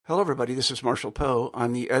Hello, everybody. This is Marshall Poe.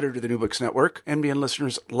 I'm the editor of the New Books Network. NBN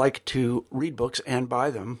listeners like to read books and buy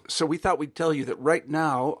them. So we thought we'd tell you that right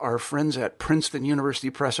now, our friends at Princeton University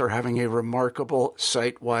Press are having a remarkable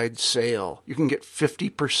site-wide sale. You can get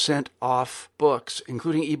 50% off books,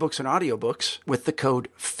 including ebooks and audiobooks, with the code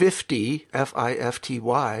 50,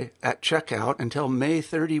 F-I-F-T-Y, at checkout until May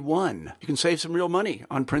 31. You can save some real money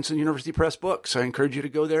on Princeton University Press books. I encourage you to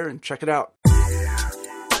go there and check it out.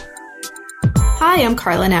 Hi, I'm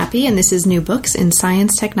Carla Nappi, and this is New Books in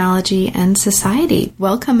Science, Technology, and Society.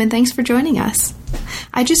 Welcome, and thanks for joining us.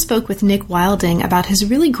 I just spoke with Nick Wilding about his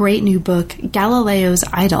really great new book, Galileo's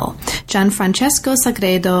Idol, Gianfrancesco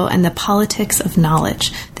Sagredo and the Politics of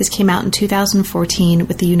Knowledge. This came out in 2014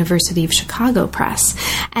 with the University of Chicago Press.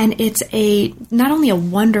 And it's not only a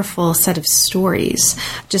wonderful set of stories,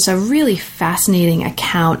 just a really fascinating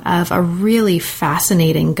account of a really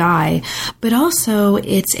fascinating guy, but also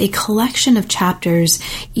it's a collection of chapters,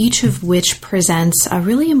 each of which presents a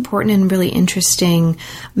really important and really interesting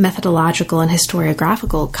methodological and historiographical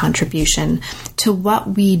contribution to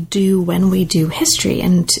what we do when we do history,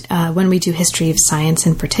 and when we do history of science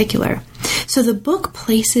in particular. So the book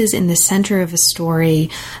places in the center of a story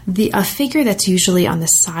a figure that's usually on the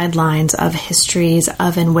sidelines of histories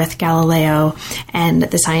of and with Galileo and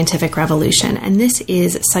the scientific revolution, and this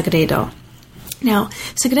is Sagredo. Now,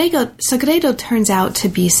 Sagredo turns out to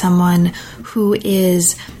be someone who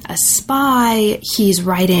is a spy. He's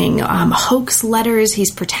writing hoax letters. He's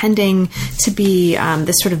pretending to be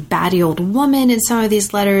this sort of batty old woman in some of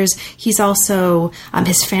these letters. He's also,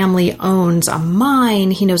 his family owns a mine.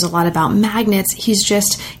 He knows a lot about magnets. He's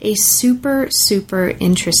just a super, super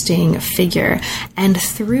interesting figure. And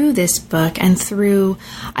through this book and through,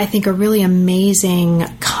 I think, a really amazing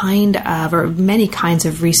many kinds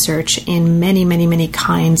of research in many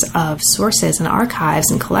kinds of sources and archives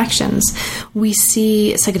and collections, we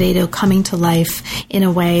see Sagredo coming to life in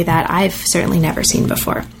a way that I've certainly never seen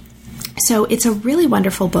before. So it's a really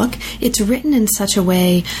wonderful book. It's written in such a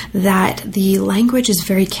way that the language is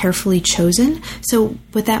very carefully chosen. So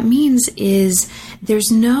what that means is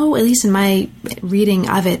there's no, at least in my reading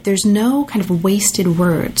of it, there's no kind of wasted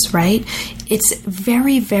words, right? It's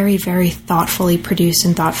very, very, very thoughtfully produced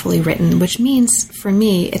and thoughtfully written, which means for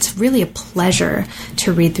me, it's really a pleasure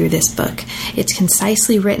to read through this book. It's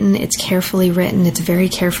concisely written, it's carefully written, it's very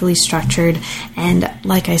carefully structured, and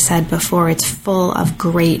like I said before, it's full of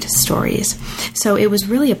great stories. So it was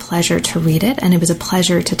really a pleasure to read it, and it was a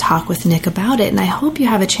pleasure to talk with Nick about it, and I hope you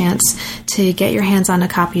have a chance to get your hands on a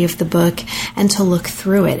copy of the book and to look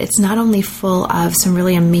through it. It's not only full of some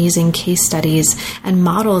really amazing case studies and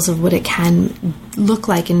models of what it can look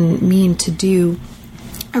like and mean to do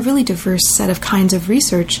a really diverse set of kinds of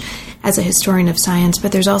research as a historian of science,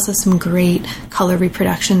 but there's also some great color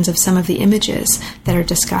reproductions of some of the images that are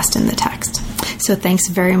discussed in the text. So thanks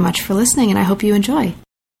very much for listening, and I hope you enjoy.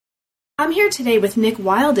 I'm here today with Nick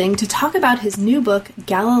Wilding to talk about his new book,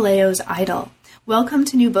 Galileo's Idol. Welcome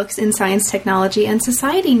to New Books in Science, Technology, and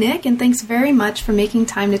Society, Nick, and thanks very much for making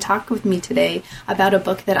time to talk with me today about a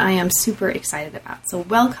book that I am super excited about. So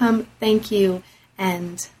welcome, thank you,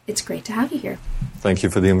 and it's great to have you here. Thank you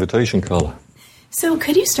for the invitation, Carla. So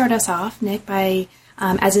could you start us off, Nick, by,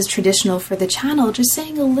 as is traditional for the channel, just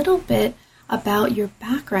saying a little bit about your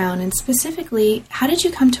background, and specifically, how did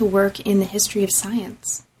you come to work in the history of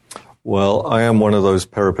science? Well, I am one of those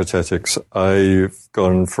peripatetics. I've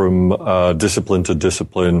gone from discipline to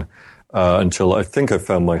discipline until I think I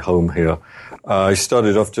found my home here. I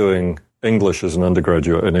started off doing English as an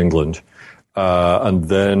undergraduate in England, and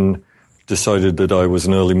then decided that I was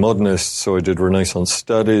an early modernist, so I did Renaissance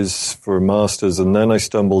studies for a master's, and then I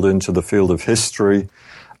stumbled into the field of history,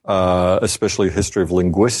 especially history of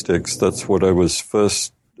linguistics. That's what I was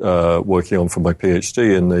first working on for my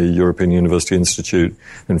PhD in the European University Institute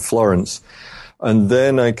in Florence. And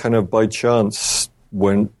then I kind of by chance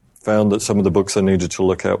found that some of the books I needed to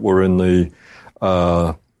look at were in the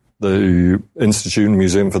Institute and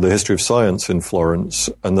Museum for the History of Science in Florence,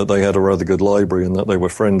 and that they had a rather good library and that they were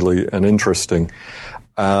friendly and interesting.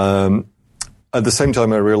 At the same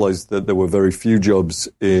time, I realized that there were very few jobs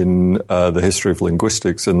in the history of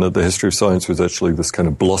linguistics, and that the history of science was actually this kind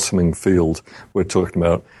of blossoming field we're talking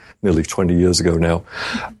about nearly 20 years ago now.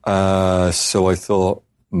 So I thought,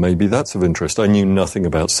 maybe that's of interest. I knew nothing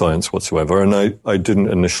about science whatsoever, and I didn't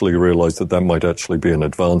initially realize that that might actually be an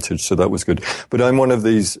advantage, so that was good. But I'm one of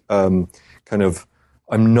these I'm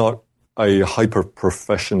not a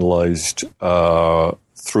hyper-professionalized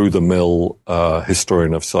through-the-mill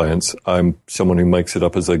historian of science. I'm someone who makes it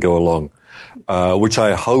up as they go along, which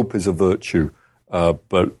I hope is a virtue,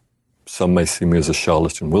 but some may see me as a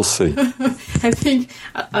charlatan. We'll see. I think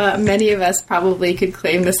many of us probably could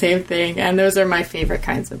claim the same thing, and those are my favorite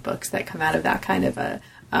kinds of books that come out of that kind of a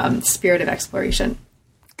spirit of exploration.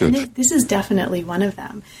 Good. And this is definitely one of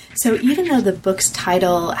them. So even though the book's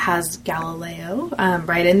title has Galileo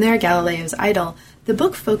right in there, Galileo's Idol, the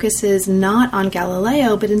book focuses not on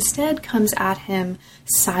Galileo, but instead comes at him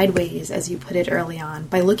sideways, as you put it early on,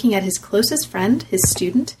 by looking at his closest friend, his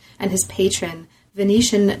student, and his patron,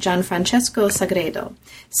 Venetian Gianfrancesco Sagredo.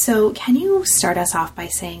 So can you start us off by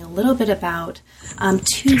saying a little bit about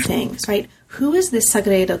two things, right? Who is this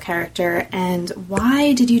Sagredo character, and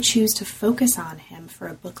why did you choose to focus on him for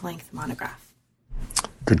a book-length monograph?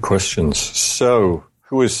 Good questions. So,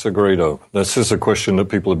 who is Sagredo? This is a question that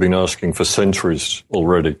people have been asking for centuries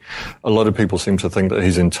already. A lot of people seem to think that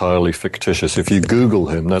he's entirely fictitious. If you Google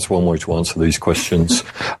him, that's one way to answer these questions.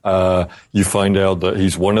 You find out that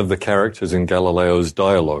he's one of the characters in Galileo's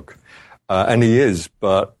dialogue. And he is,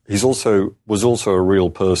 but was also a real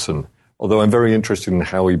person. Although I'm very interested in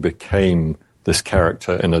how he became this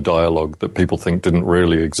character in a dialogue that people think didn't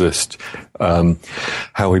really exist,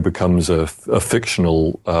 how he becomes a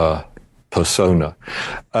fictional persona.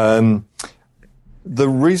 The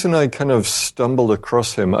reason I kind of stumbled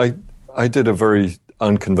across him, I did a very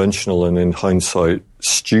unconventional and, in hindsight,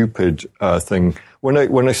 stupid thing. When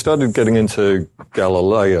I started getting into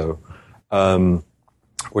Galileo,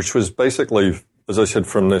 which was basically, as I said,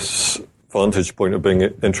 from this vantage point of being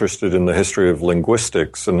interested in the history of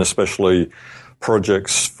linguistics, and especially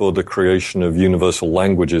projects for the creation of universal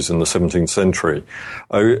languages in the 17th century,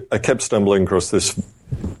 I kept stumbling across this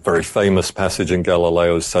very famous passage in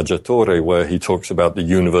Galileo's Saggiatore, where he talks about the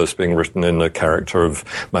universe being written in a character of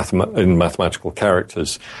in mathematical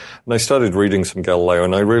characters. And I started reading some Galileo,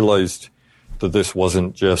 and I realized that this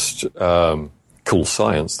wasn't just cool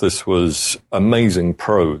science. This was amazing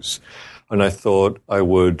prose. And I thought I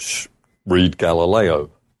would read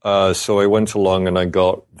Galileo. So I went along and I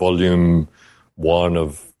got volume 1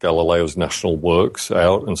 of Galileo's national works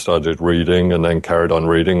out and started reading, and then carried on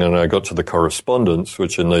reading. And I got to the correspondence,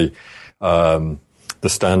 which in the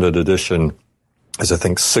standard edition is, I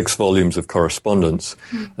think, 6 volumes of correspondence,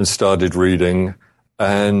 and started reading.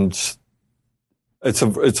 And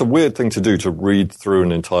it's a weird thing to do, to read through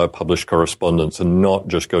an entire published correspondence and not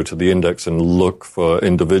just go to the index and look for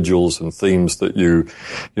individuals and themes that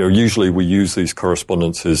usually we use these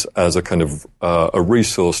correspondences as a kind of a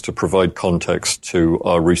resource to provide context to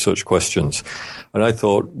our research questions. And I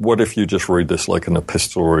thought, what if you just read this like an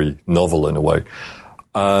epistolary novel in a way?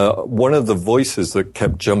 One of the voices that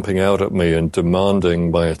kept jumping out at me and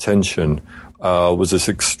demanding my attention was this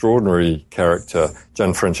extraordinary character,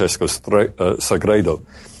 Gianfrancesco Sagredo,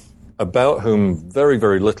 about whom very,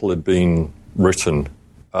 very little had been written.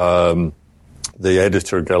 The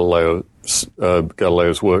editor of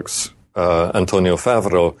Galileo's works, Antonio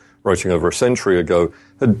Favero, writing over a century ago,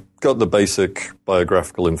 had got the basic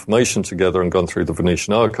biographical information together and gone through the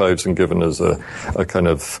Venetian archives and given us a kind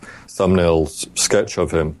of thumbnail sketch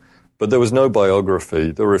of him. But there was no biography.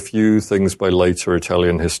 There were a few things by later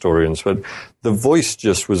Italian historians, but the voice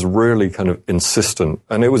just was really kind of insistent.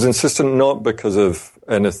 And it was insistent not because of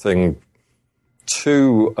anything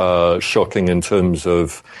too shocking in terms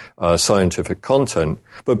of scientific content,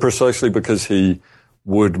 but precisely because he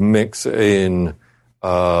would mix in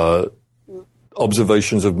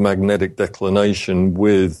observations of magnetic declination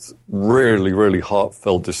with really, really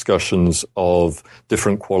heartfelt discussions of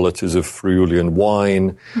different qualities of Friulian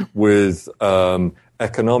wine, with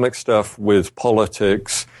economic stuff, with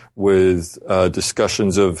politics, with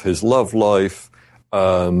discussions of his love life,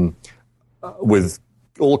 with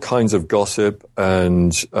all kinds of gossip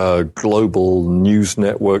and global news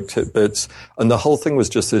network tidbits. And the whole thing was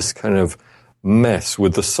just this kind of mess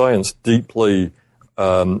with the science deeply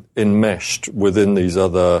enmeshed within these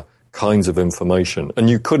other kinds of information. And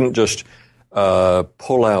you couldn't just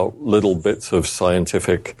pull out little bits of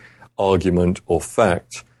scientific argument or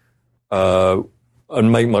fact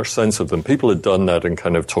and make much sense of them. People had done that and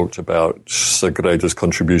kind of talked about Sagredo's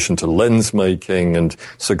contribution to lens making and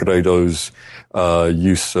Sagredo's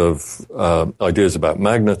use of ideas about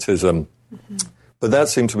magnetism. Mm-hmm. But that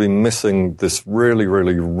seemed to be missing this really,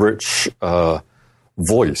 really rich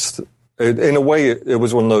voice. In a way, it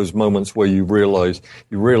was one of those moments where you realize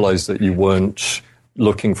that you weren't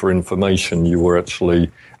looking for information. You were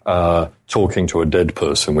actually talking to a dead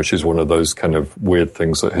person, which is one of those kind of weird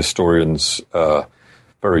things that historians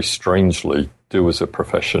very strangely do as a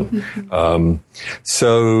profession. Mm-hmm.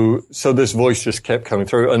 So this voice just kept coming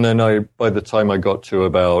through. And then by the time I got to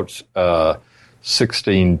about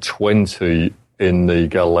 1620 in the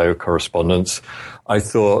Galileo correspondence, I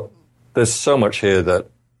thought, there's so much here that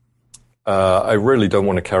I really don't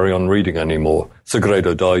want to carry on reading anymore.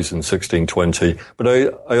 Sagredo dies in 1620, but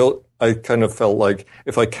I kind of felt like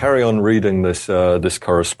if I carry on reading this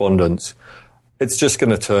correspondence, it's just going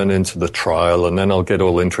to turn into the trial, and then I'll get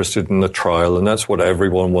all interested in the trial, and that's what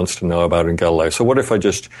everyone wants to know about in Galileo. So what if I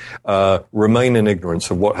just remain in ignorance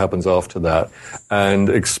of what happens after that and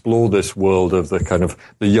explore this world of the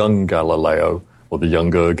young Galileo, or the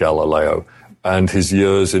younger Galileo, and his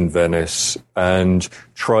years in Venice, and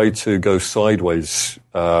try to go sideways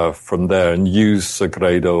from there and use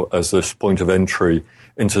Sagredo as this point of entry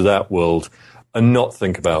into that world, and not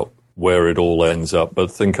think about where it all ends up, but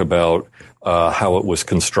think about how it was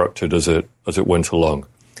constructed as it went along.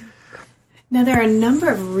 Now, there are a number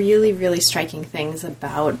of really, really striking things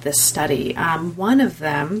about this study. One of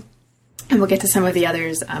them, and we'll get to some of the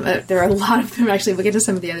others, there are a lot of them actually, we'll get to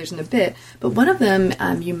some of the others in a bit, but one of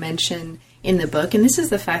them you mention in the book, and this is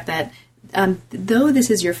the fact that though this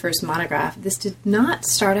is your first monograph, this did not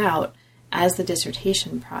start out as the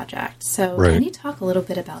dissertation project. So right. Can you talk a little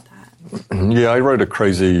bit about that? Yeah, I wrote a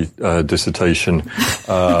crazy dissertation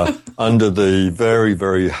under the very,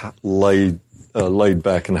 very laid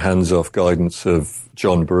back and hands-off guidance of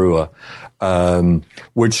John Brewer,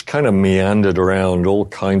 which kind of meandered around all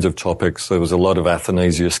kinds of topics. There was a lot of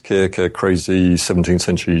Athanasius Kircher, crazy 17th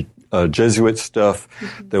century Jesuit stuff.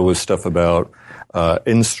 Mm-hmm. There was stuff about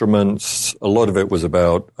instruments. A lot of it was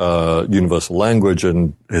about universal language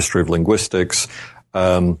and history of linguistics.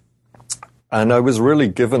 And I was really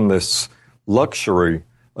given this luxury,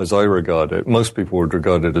 as I regard it. Most people would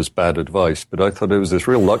regard it as bad advice, but I thought it was this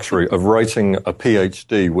real luxury of writing a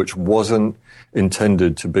PhD, which wasn't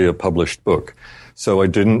intended to be a published book. So I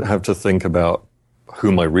didn't have to think about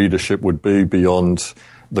who my readership would be beyond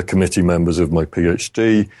the committee members of my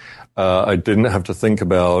PhD. I didn't have to think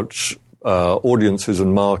about audiences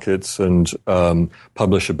and markets and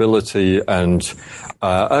publishability. And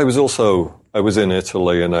I was in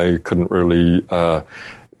Italy, and I couldn't really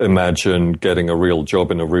imagine getting a real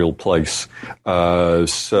job in a real place.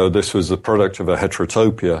 So this was the product of a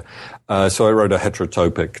heterotopia. So I wrote a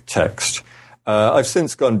heterotopic text. I've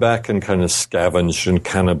since gone back and kind of scavenged and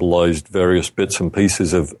cannibalized various bits and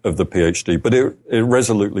pieces of the PhD, but it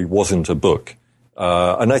resolutely wasn't a book.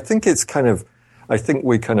 And I think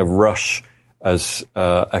we kind of rush as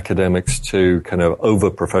academics to kind of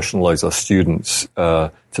over-professionalize our students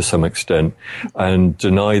to some extent and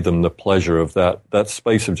deny them the pleasure of that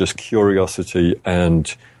space of just curiosity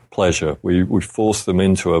and pleasure. We force them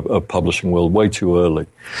into a publishing world way too early.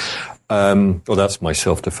 Well, that's my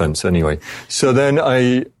self-defense anyway. So then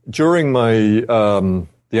during my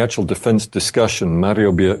the actual defense discussion,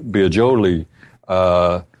 Mario Biagioli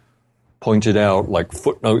pointed out, like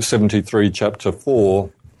footnote 73, chapter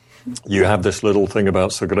 4, you have this little thing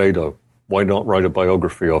about Sagredo. Why not write a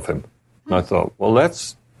biography of him? And I thought, well,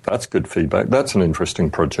 that's good feedback. That's an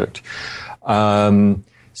interesting project.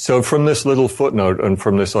 So from this little footnote and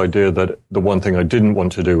from this idea that the one thing I didn't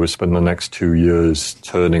want to do was spend the next 2 years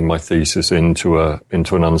turning my thesis into an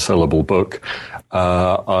unsellable book,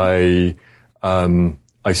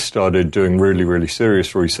 I started doing really, really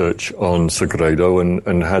serious research on Sagredo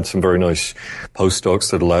and had some very nice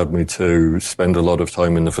postdocs that allowed me to spend a lot of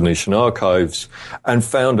time in the Venetian archives, and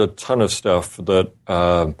found a ton of stuff that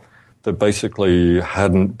basically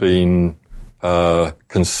hadn't been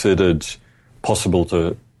considered possible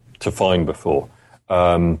to find before.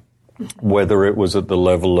 Whether it was at the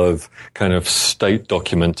level of kind of state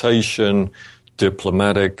documentation,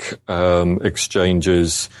 diplomatic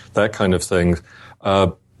exchanges, that kind of thing.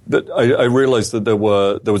 But I realized that there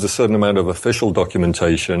was a certain amount of official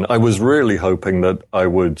documentation. I was really hoping that I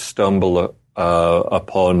would stumble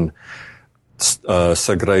upon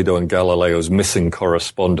Sagredo and Galileo's missing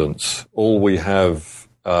correspondence. All we have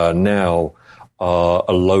now are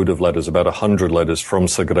a load of letters, about 100 letters from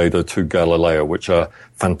Sagredo to Galileo, which are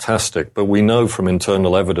fantastic. But we know from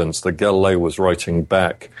internal evidence that Galileo was writing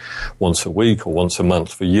back once a week or once a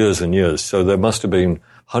month for years and years. So there must have been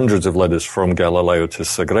hundreds of letters from Galileo to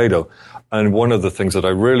Sagredo. And one of the things that I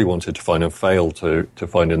really wanted to find and failed to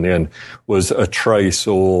find in the end was a trace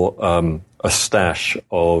or a stash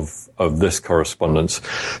of this correspondence.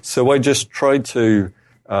 So I just tried to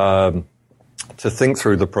think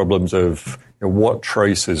through the problems of what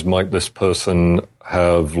traces might this person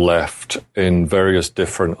have left in various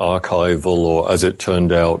different archival or, as it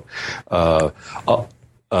turned out, art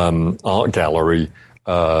gallery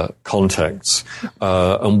contexts,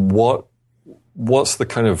 and what's the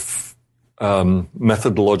kind of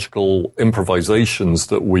methodological improvisations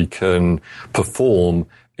that we can perform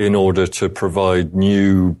in order to provide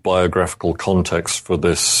new biographical context for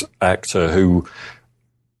this actor who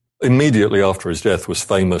immediately after his death was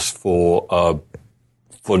famous for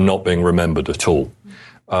not being remembered at all.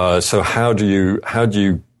 So how do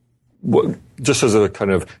you, just as a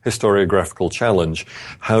kind of historiographical challenge,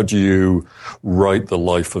 how do you write the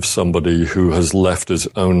life of somebody who has left us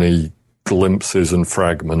only glimpses and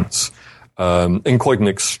fragments? In quite an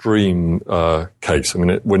extreme case. I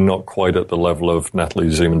mean, we're not quite at the level of Natalie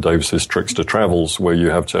Zemon Davis's Trickster Travels, where you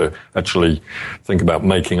have to actually think about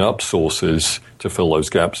making up sources to fill those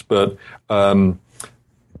gaps. But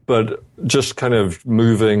just kind of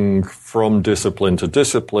moving from discipline to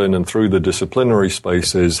discipline and through the disciplinary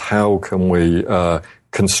spaces, how can we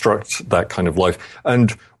construct that kind of life? And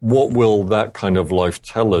what will that kind of life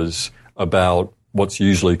tell us about what's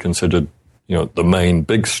usually considered the main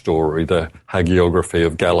big story, the hagiography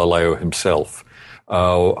of Galileo himself?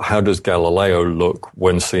 How does Galileo look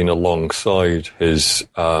when seen alongside his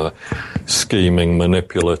scheming,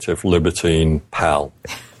 manipulative, libertine pal?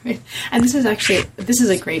 Right. And this is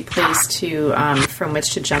a great place to from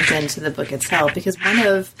which to jump into the book itself, because one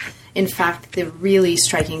of, in fact, the really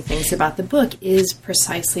striking things about the book is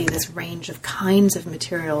precisely this range of kinds of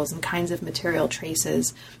materials and kinds of material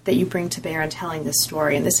traces that you bring to bear in telling this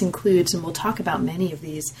story. And this includes, and we'll talk about many of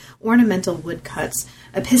these, ornamental woodcuts,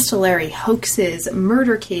 epistolary hoaxes,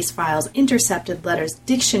 murder case files, intercepted letters,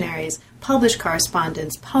 dictionaries, published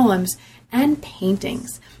correspondence, poems, and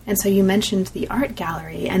paintings. And so you mentioned the art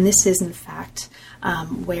gallery, and this is, in fact,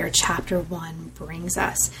 where Chapter 1 brings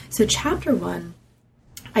us. So Chapter 1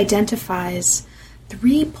 identifies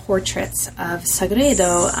 3 portraits of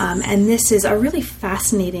Sagredo, and this is a really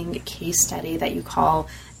fascinating case study that you call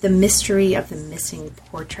The Mystery of the Missing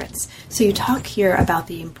Portraits. So you talk here about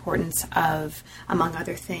the importance of, among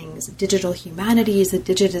other things, digital humanities, the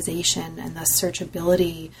digitization and the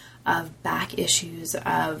searchability of back issues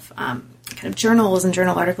of kind of journals and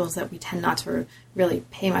journal articles that we tend not to really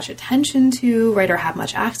pay much attention to, right, or have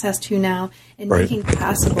much access to now, and making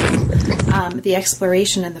possible the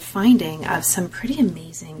exploration and the finding of some pretty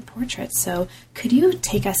amazing portraits. So could you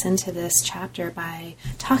take us into this chapter by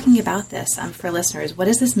talking about this for listeners? What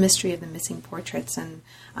is this mystery of the missing portraits, and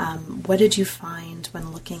what did you find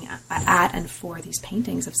when looking at and for these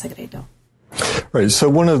paintings of Sagredo? Right. So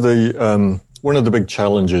one of the big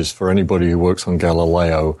challenges for anybody who works on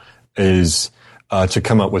Galileo is to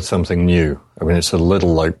come up with something new. I mean, it's a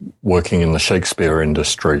little like working in the Shakespeare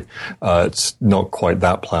industry. It's not quite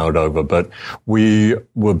that plowed over, but we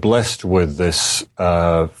were blessed with this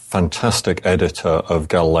fantastic editor of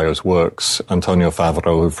Galileo's works, Antonio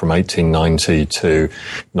Favero, who from 1890 to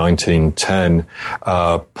 1910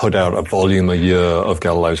 put out a volume a year of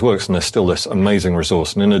Galileo's works, and there's still this amazing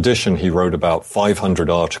resource. And in addition, he wrote about 500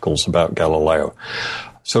 articles about Galileo.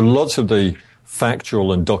 So lots of the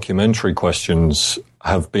factual and documentary questions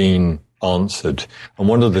have been answered. And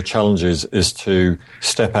one of the challenges is to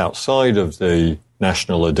step outside of the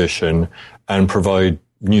national edition and provide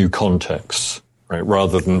new contexts, right?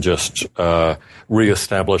 Rather than just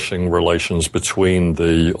re-establishing relations between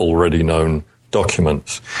the already known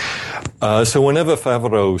documents. So whenever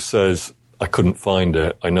Favero says, I couldn't find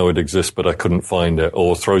it, I know it exists, but I couldn't find it,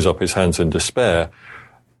 or throws up his hands in despair,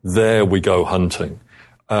 there we go hunting.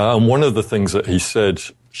 And one of the things that he said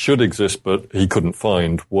should exist, but he couldn't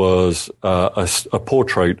find, was a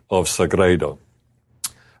portrait of Sagredo.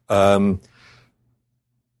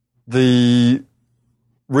 The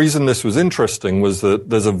reason this was interesting was that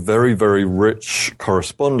there's a very, very rich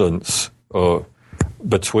correspondence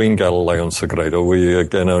between Galileo and Sagredo. We,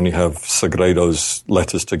 again, only have Sagredo's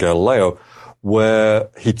letters to Galileo, where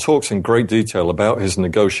he talks in great detail about his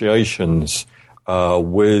negotiations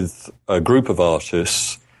with a group of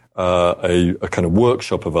artists, a kind of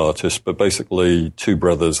workshop of artists, but basically 2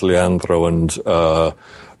 brothers, Leandro and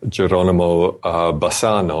Geronimo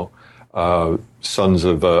Bassano, sons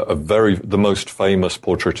of the most famous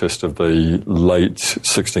portraitist of the late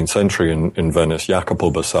 16th century in Venice,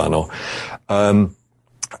 Jacopo Bassano.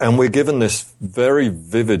 And we're given this very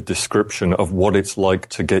vivid description of what it's like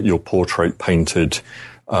to get your portrait painted,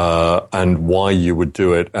 and why you would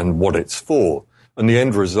do it and what it's for. And the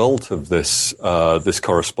end result of this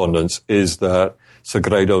correspondence is that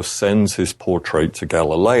Sagredo sends his portrait to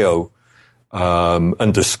Galileo,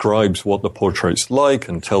 and describes what the portrait's like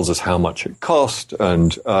and tells us how much it cost.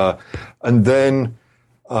 And then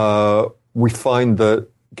we find that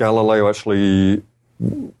Galileo actually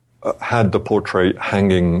had the portrait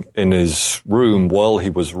hanging in his room while he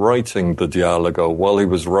was writing the Dialogo, while he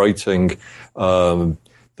was writing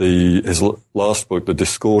the his last book, The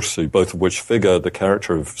Discorsi, both of which figure the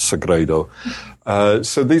character of Sagredo.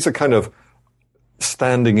 So these are kind of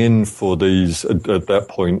standing in for these, at that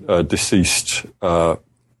point, deceased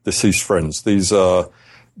friends. These are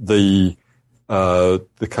the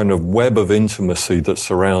kind of web of intimacy that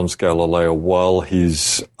surrounds Galileo while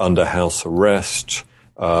he's under house arrest,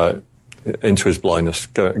 into his blindness,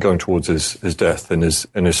 going towards his death in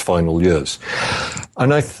his final years.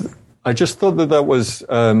 And I just thought that was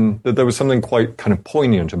that there was something quite kind of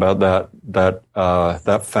poignant about that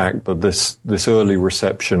fact, that this early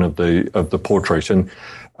reception of the portrait,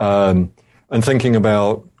 and thinking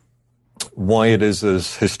about why it is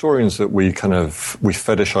as historians that we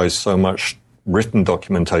fetishize so much written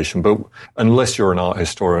documentation, but unless you're an art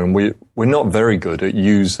historian, we're not very good at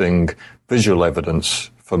using visual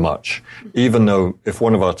evidence for much, even though if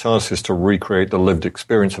one of our tasks is to recreate the lived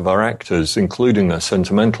experience of our actors, including their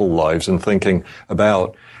sentimental lives, and thinking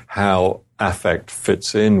about how affect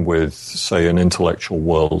fits in with, say, an intellectual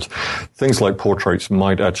world, things like portraits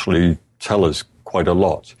might actually tell us quite a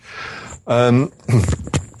lot.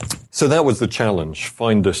 So that was the challenge,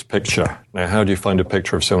 find this picture. Now, how do you find a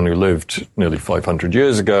picture of someone who lived nearly 500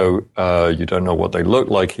 years ago? You don't know what they looked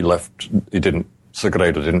like.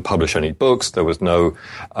 Sagredo didn't publish any books. There was no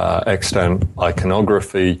extant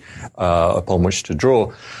iconography upon which to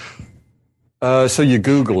draw. So you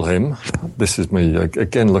Google him. This is me,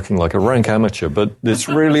 again, looking like a rank amateur, but it's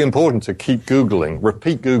really important to keep Googling,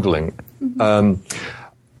 repeat Googling.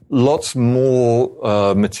 Lots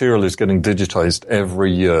more material is getting digitized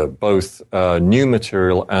every year, both new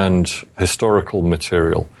material and historical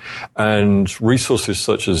material. And resources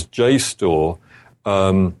such as JSTOR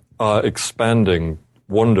are expanding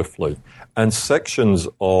wonderfully. And sections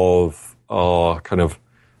of our kind of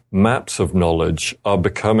maps of knowledge are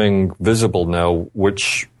becoming visible now,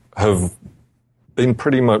 which have been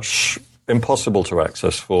pretty much impossible to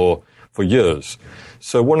access for years.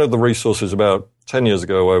 So one of the resources about 10 years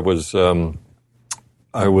ago,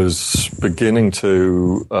 I was beginning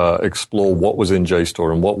to explore what was in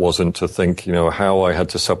JSTOR and what wasn't, to think, how I had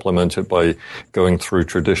to supplement it by going through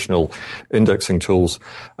traditional indexing tools.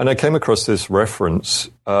 And I came across this reference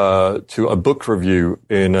to a book review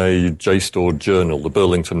in a JSTOR journal, the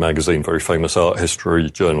Burlington Magazine, very famous art history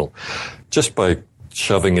journal, just by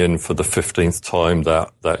shoving in for the 15th time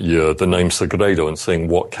that year the name Sagredo and seeing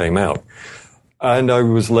what came out. And I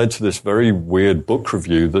was led to this very weird book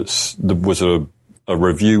review that was a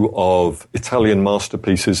review of Italian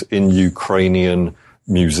masterpieces in Ukrainian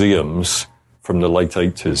museums from the late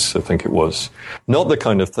 80s, I think it was. Not the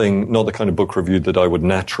kind of book review that I would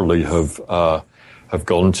naturally have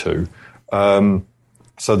gone to.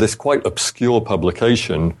 So this quite obscure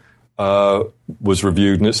publication was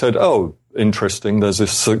reviewed, and it said, "Oh, interesting, there's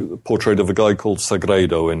this portrait of a guy called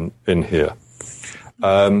Sagredo in here."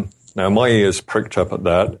 Now, my ears pricked up at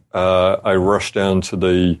that. I rushed down to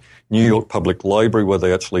the New York Public Library, where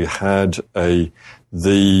they actually had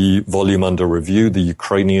the volume under review, the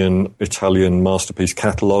Ukrainian-Italian masterpiece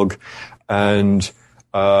catalog, and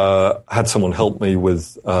had someone help me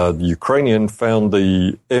with the Ukrainian, found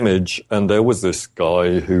the image, and there was this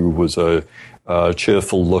guy who was a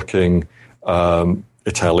cheerful-looking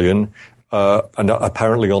Italian, and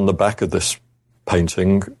apparently on the back of this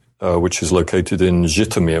painting, which is located in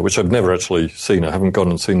Zhytomyr, which I've never actually seen. I haven't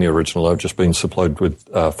gone and seen the original. I've just been supplied with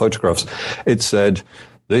photographs. It said,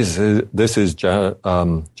 this is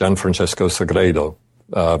Gianfrancesco Sagredo,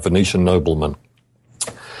 Venetian nobleman.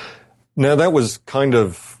 Now, that was kind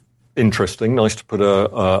of interesting, nice to put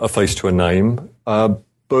a face to a name.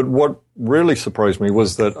 But what really surprised me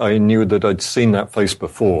was that I knew that I'd seen that face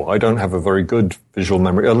before. I don't have a very good visual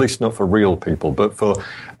memory, at least not for real people, but for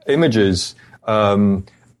images,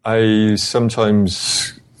 I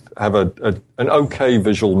sometimes have an okay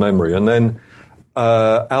visual memory, and then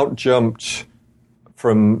out jumped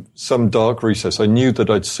from some dark recess. I knew that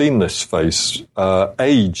I'd seen this face,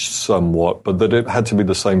 aged somewhat, but that it had to be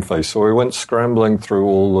the same face. So I went scrambling through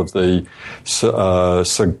all of the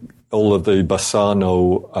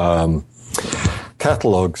Bassano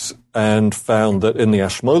catalogues and found that in the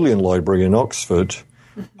Ashmolean Library in Oxford,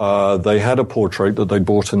 they had a portrait that they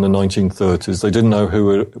bought in the 1930s. They didn't know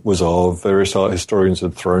who it was of. Various art historians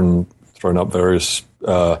had thrown up various.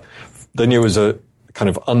 They knew it was a kind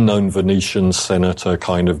of unknown Venetian senator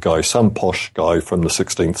kind of guy, some posh guy from the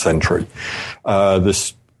 16th century.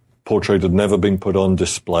 This portrait had never been put on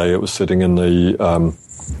display. It was sitting in the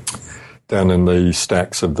down in the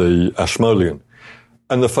stacks of the Ashmolean,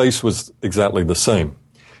 and the face was exactly the same.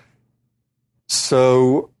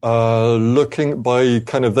 So, looking by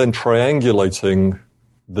kind of then triangulating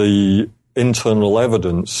the internal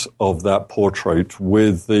evidence of that portrait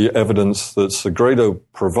with the evidence that Sagredo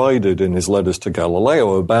provided in his letters to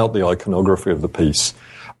Galileo about the iconography of the piece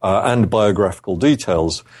and biographical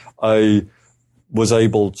details, I was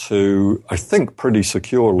able to, I think, pretty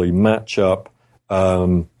securely match up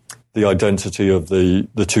the identity of the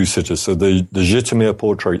two sitters. So the Żytomir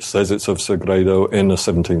portrait says it's of Sagredo in a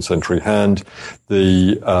 17th century hand.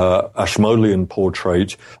 The Ashmolean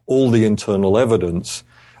portrait, all the internal evidence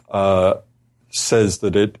says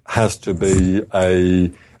that it has to be a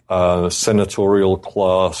senatorial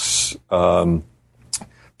class,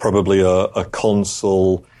 probably a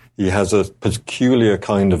consul. He has a peculiar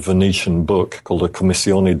kind of Venetian book called a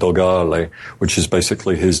Commissione Dogale, which is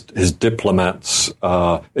basically his diplomat's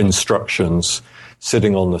instructions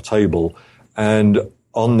sitting on the table. And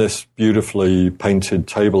on this beautifully painted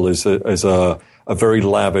table is a very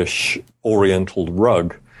lavish Oriental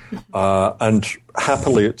rug. And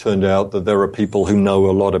happily, it turned out that there are people who know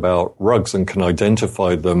a lot about rugs and can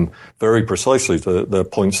identify them very precisely, the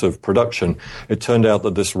points of production. It turned out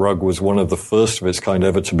that this rug was one of the first of its kind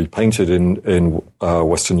ever to be painted in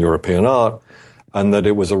Western European art, and that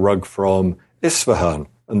it was a rug from Isfahan.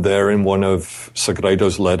 And there in one of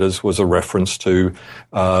Sagredo's letters was a reference to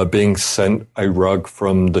being sent a rug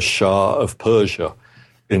from the Shah of Persia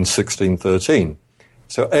in 1613.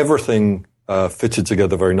 So everything fitted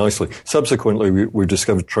together very nicely. Subsequently, we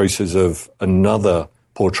discovered traces of another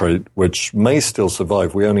portrait, which may still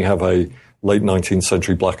survive. We only have a late 19th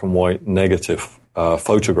century black and white negative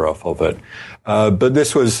photograph of it. But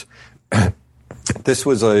this was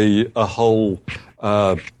a whole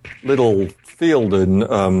little field in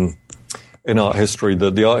art history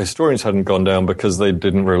that the art historians hadn't gone down because they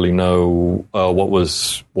didn't really know what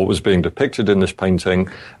was being depicted in this painting.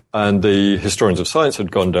 And the historians of science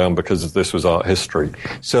had gone down because this was art history.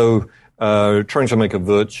 So, trying to make a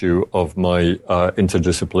virtue of my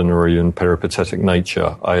interdisciplinary and peripatetic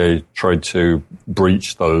nature, I tried to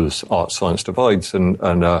breach those art-science divides and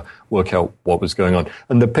work out what was going on.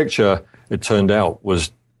 And the picture, it turned out,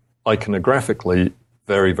 was iconographically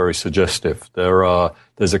very, very suggestive.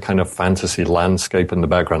 There's a kind of fantasy landscape in the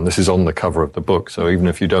background. This is on the cover of the book, so even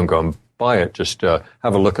if you don't go and buy it, just have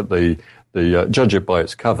a look at the judge it by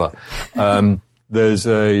its cover. There's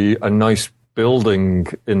a nice building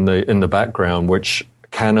in the background, which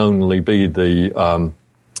can only be the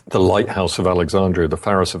lighthouse of Alexandria, the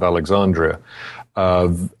Pharos of Alexandria.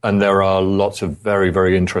 And there are lots of very,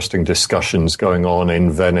 very interesting discussions going on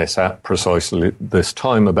in Venice at precisely this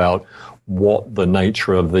time about what the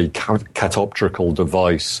nature of the catoptrical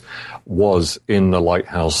device was in the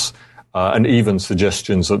lighthouse, and even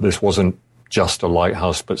suggestions that this wasn't just a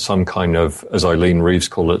lighthouse, but some kind of, as Eileen Reeves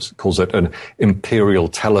calls it, an imperial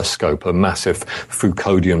telescope, a massive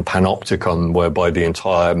Foucauldian panopticon whereby the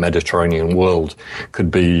entire Mediterranean world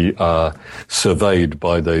could be surveyed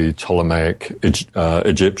by the Ptolemaic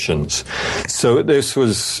Egyptians. So this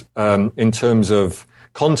was, in terms of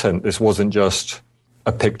content, this wasn't just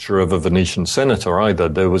a picture of a Venetian senator either.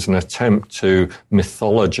 There was an attempt to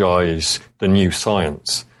mythologize the new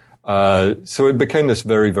science. So it became this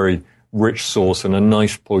very, very rich source and a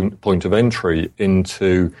nice point of entry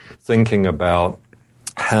into thinking about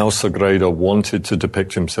how Sagredo wanted to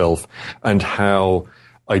depict himself and how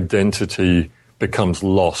identity becomes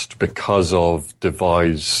lost because of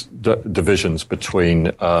divisions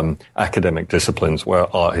between academic disciplines,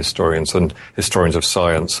 where art historians and historians of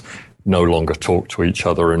science no longer talk to each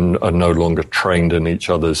other and are no longer trained in each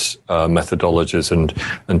other's methodologies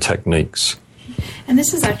and techniques. And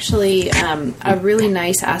this is actually a really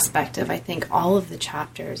nice aspect of, I think, all of the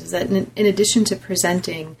chapters, is that in addition to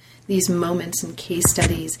presenting these moments and case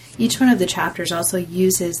studies, each one of the chapters also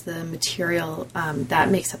uses the material that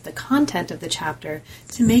makes up the content of the chapter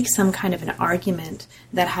to make some kind of an argument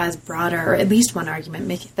that has broader, or at least one argument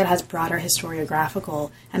that has broader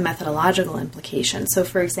historiographical and methodological implications. So,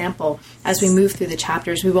 for example, as we move through the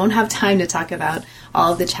chapters, we won't have time to talk about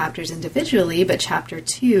all of the chapters individually, but Chapter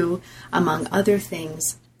 2, among other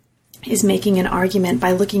things, is making an argument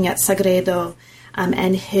by looking at Sagredo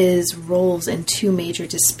and his roles in two major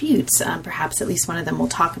disputes. Perhaps at least one of them we'll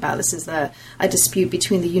talk about. This is a dispute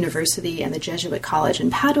between the university and the Jesuit college in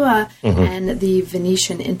Padua and the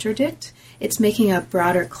Venetian interdict. It's making a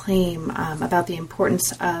broader claim about the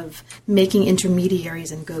importance of making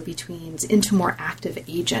intermediaries and go-betweens into more active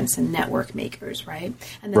agents and network makers, right?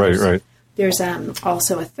 And then right. There's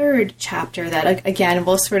also a third chapter that, again,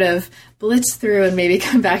 we'll sort of blitz through and maybe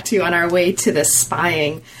come back to on our way to the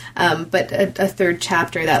spying, but a third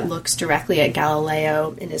chapter that looks directly at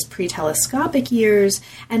Galileo in his pre-telescopic years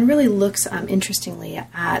and really looks, interestingly,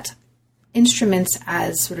 at instruments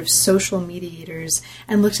as sort of social mediators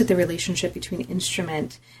and looked at the relationship between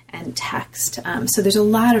instrument and text. So there's a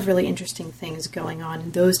lot of really interesting things going on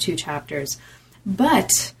in those two chapters.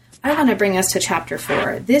 But I want to bring us to chapter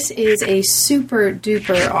 4. This is a super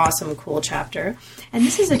duper awesome, cool chapter. And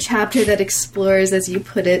this is a chapter that explores, as you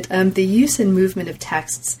put it, the use and movement of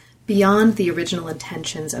texts beyond the original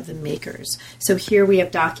intentions of the makers. So here we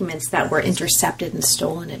have documents that were intercepted and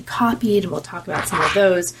stolen and copied, and we'll talk about some of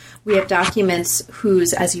those. We have documents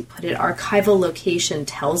whose, as you put it, archival location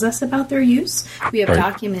tells us about their use. We have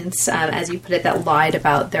documents, as you put it, that lied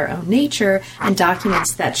about their own nature, and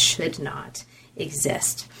documents that should not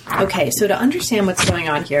exist. Okay, so to understand what's going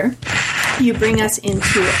on here, you bring us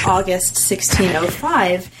into August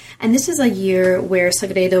 1605, and this is a year where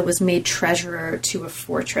Sagredo was made treasurer to a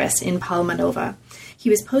fortress in Palma Nova. He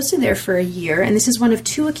was posted there for a year, and this is one of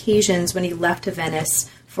 2 occasions when he left Venice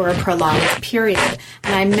for a prolonged period.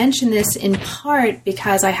 And I mention this in part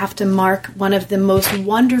because I have to mark one of the most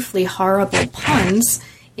wonderfully horrible puns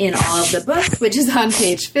in all of the book, which is on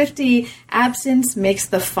page 50. Absence makes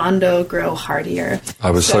the fondo grow hardier.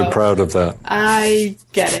 I was so proud of that. I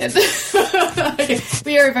get it. Okay.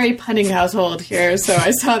 We are a very punning household here, so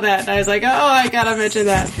I saw that and I was like, oh, I gotta mention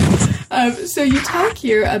that. So you talk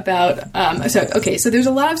here about, so there's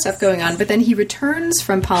a lot of stuff going on, but then he returns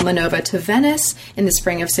from Palma Nova to Venice in the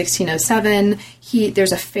spring of 1607.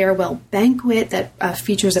 There's a farewell banquet that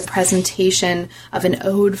features a presentation of an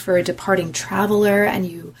ode for a departing traveler, and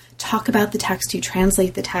you talk about the text, you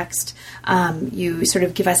translate the text, you sort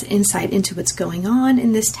of give us insight into what's going on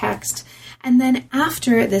in this text. And then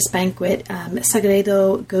after this banquet,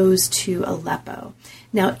 Sagredo goes to Aleppo.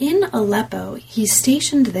 Now, in Aleppo, he's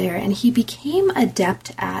stationed there, and he became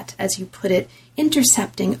adept at, as you put it,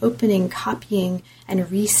 intercepting, opening, copying, and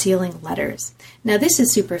resealing letters. Now, this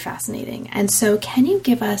is super fascinating. And so can you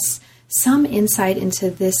give us some insight into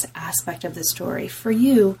this aspect of the story? For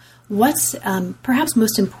you, what's perhaps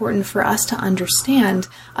most important for us to understand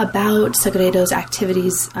about Sagredo's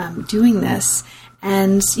activities doing this?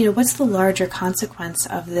 And, what's the larger consequence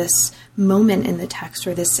of this moment in the text,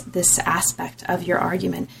 or this aspect of your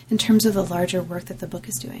argument in terms of the larger work that the book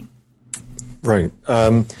is doing? Right.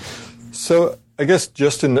 So I guess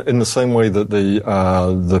just in the same way that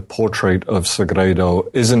the portrait of Sagredo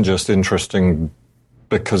isn't just interesting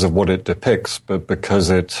because of what it depicts, but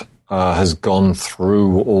because it has gone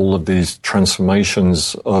through all of these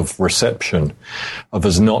transformations of reception, of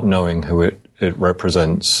us not knowing who it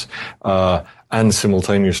represents, and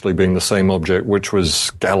simultaneously being the same object, which was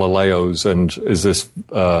Galileo's, and is this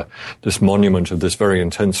monument of this very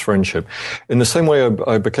intense friendship. In the same way,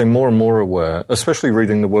 I became more and more aware, especially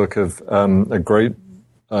reading the work of a great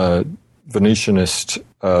Venetianist,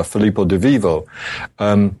 Filippo de Vivo,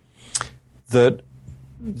 that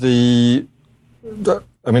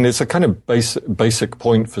it's a kind of basic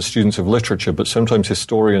point for students of literature, but sometimes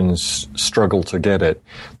historians struggle to get it,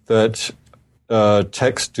 that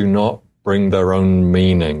texts do not bring their own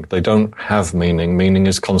meaning. They don't have meaning. Meaning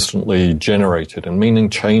is constantly generated, and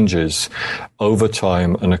meaning changes over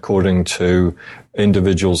time and according to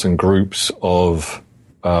individuals and groups of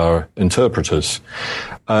interpreters.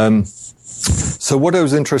 So what I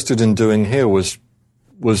was interested in doing here was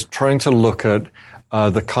trying to look at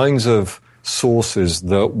the kinds of sources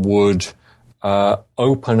that would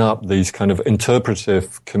open up these kind of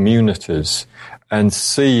interpretive communities and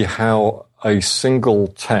see how a single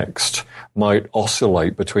text might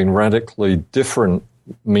oscillate between radically different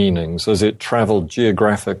meanings as it traveled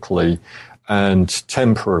geographically and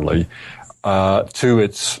temporally to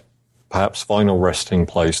its perhaps final resting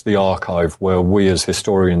place, the archive, where we as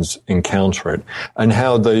historians encounter it, and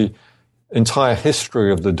how the entire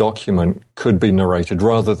history of the document could be narrated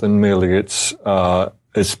rather than merely its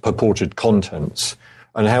purported contents,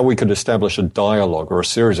 and how we could establish a dialogue or a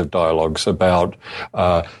series of dialogues about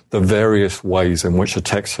the various ways in which a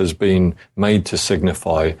text has been made to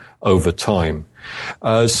signify over time.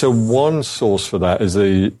 So one source for that is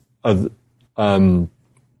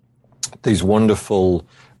these wonderful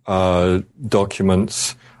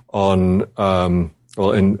documents on,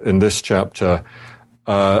 in this chapter,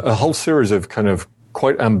 a whole series of kind of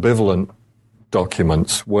quite ambivalent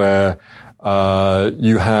documents where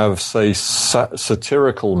you have, say,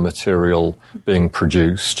 satirical material being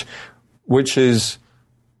produced, which is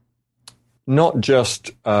not just,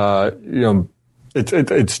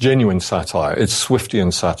 it's genuine satire. It's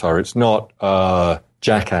Swiftian satire. It's not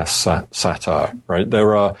jackass satire, right?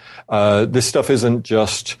 This stuff isn't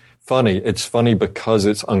just funny. It's funny because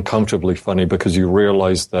it's uncomfortably funny, because you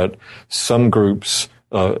realize that some groups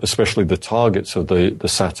especially the targets of the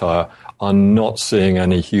satire, are not seeing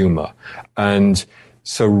any humor. And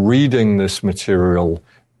so reading this material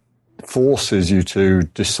forces you to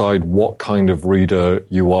decide what kind of reader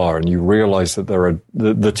you are, and you realize that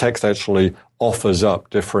the text actually offers up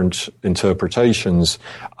different interpretations,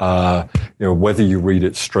 whether you read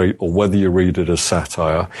it straight or whether you read it as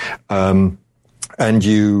satire. And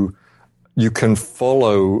you can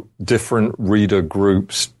follow different reader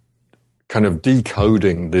groups kind of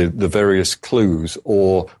decoding the various clues,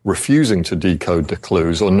 or refusing to decode the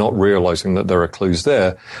clues, or not realizing that there are clues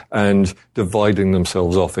there, and dividing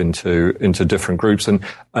themselves off into different groups. And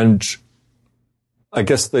I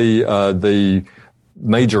guess the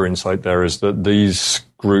major insight there is that these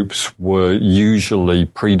groups were usually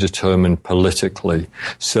predetermined politically,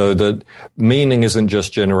 so that meaning isn't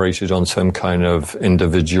just generated on some kind of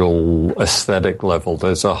individual aesthetic level.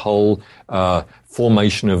 There's a whole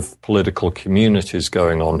formation of political communities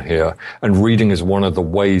going on here, and reading is one of the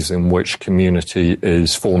ways in which community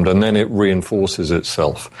is formed, and then it reinforces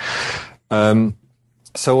itself.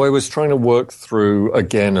 So I was trying to work through,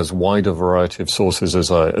 again, as wide a variety of sources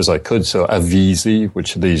as I could. So Avisi,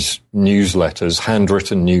 which are these newsletters,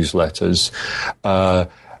 handwritten newsletters,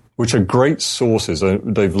 which are great sources.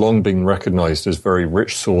 They've long been recognized as very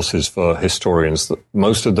rich sources for historians.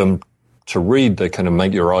 Most of them, to read, they kind of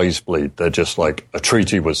make your eyes bleed. They're just like, a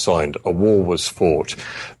treaty was signed, a war was fought,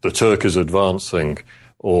 the Turk is advancing,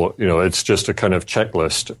 or, it's just a kind of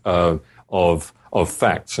checklist of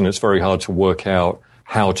facts, and it's very hard to work out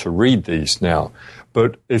how to read these now.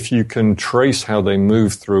 But if you can trace how they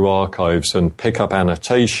move through archives and pick up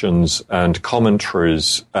annotations and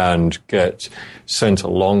commentaries and get sent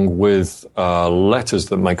along with letters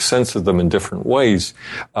that make sense of them in different ways,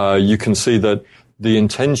 you can see that the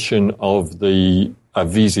intention of the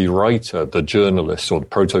Avisi writer, the journalist or the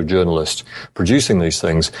proto-journalist producing these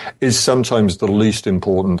things, is sometimes the least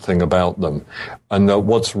important thing about them. And that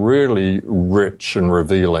what's really rich and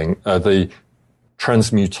revealing are the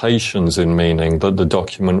transmutations in meaning that the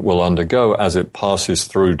document will undergo as it passes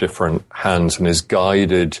through different hands and is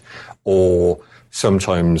guided or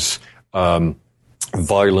sometimes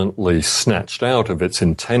violently snatched out of its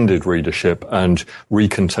intended readership and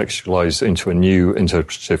recontextualized into a new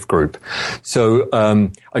interpretive group. So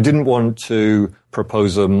I didn't want to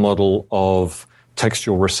propose a model of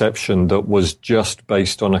textual reception that was just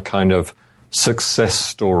based on a kind of success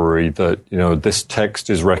story that, this text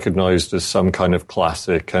is recognized as some kind of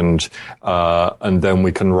classic, and then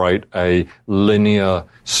we can write a linear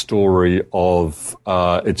story of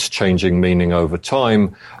its changing meaning over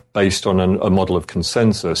time based on a model of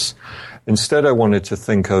consensus. Instead, I wanted to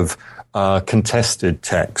think of contested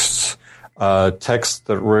texts, texts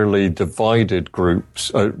that really divided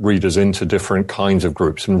groups, readers into different kinds of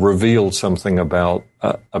groups and revealed something about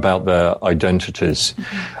their identities.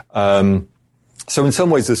 Mm-hmm. So in some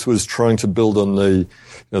ways, this was trying to build on the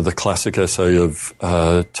classic essay of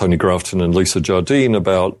Tony Grafton and Lisa Jardine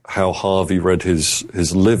about how Harvey read his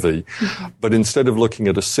Livy. Mm-hmm. But instead of looking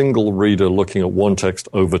at a single reader looking at one text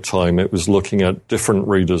over time, it was looking at different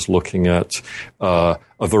readers looking at a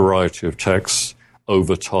variety of texts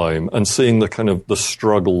over time and seeing the kind of the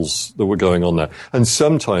struggles that were going on there. And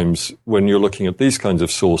sometimes when you're looking at these kinds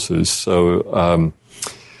of sources, so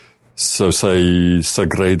say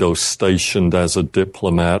Sagredo stationed as a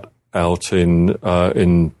diplomat out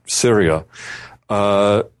in Syria,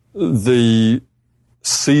 the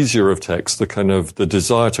seizure of text, the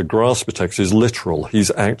desire to grasp a text is literal. He's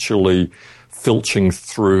actually filching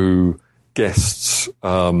through guests'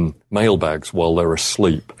 mailbags while they're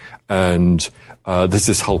asleep. And there's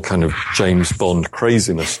this whole kind of James Bond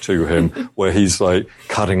craziness to him where he's like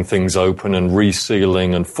cutting things open and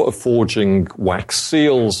resealing and forging wax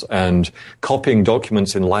seals and copying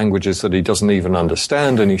documents in languages that he doesn't even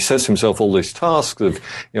understand. And he sets himself all these tasks of,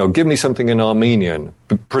 give me something in Armenian,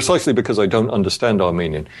 precisely because I don't understand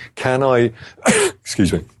Armenian. Can I,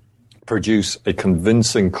 excuse me, produce a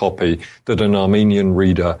convincing copy that an Armenian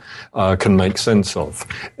reader can make sense of?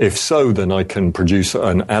 If so, then I can produce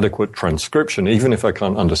an adequate transcription, even if I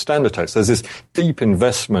can't understand the text. There's this deep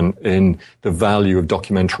investment in the value of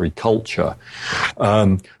documentary culture,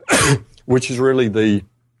 which is really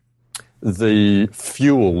the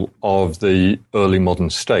fuel of the early modern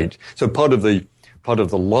state. So part of the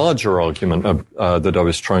larger argument that I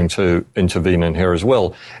was trying to intervene in here as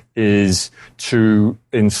well is to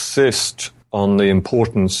insist on the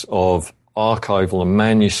importance of archival and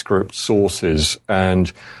manuscript sources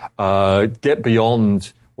and get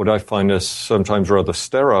beyond what I find as sometimes rather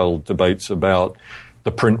sterile debates about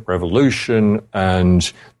the print revolution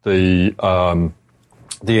and the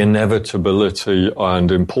the inevitability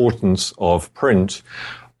and importance of print,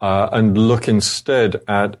 and look instead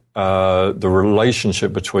at the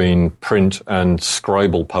relationship between print and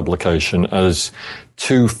scribal publication as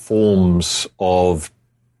two forms of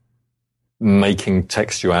making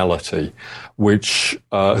textuality,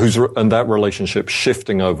 and that relationship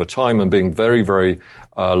shifting over time and being very, very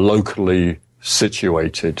locally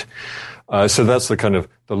situated. So that's the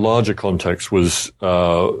larger context was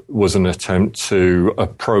an attempt to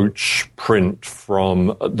approach print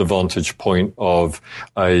from the vantage point of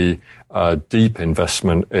a deep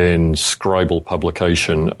investment in scribal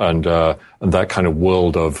publication and that kind of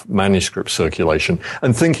world of manuscript circulation,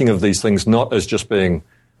 and thinking of these things not as just being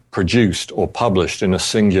produced or published in a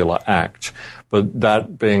singular act, but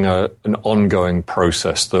that being an ongoing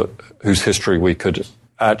process whose history we could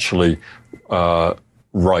actually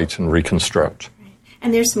write and reconstruct.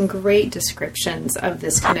 And there's some great descriptions of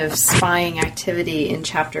this kind of spying activity in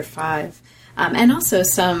Chapter 5, and also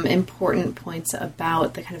some important points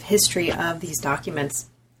about the kind of history of these documents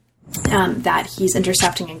that he's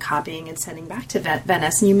intercepting and copying and sending back to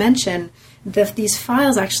Venice. And you mentioned that these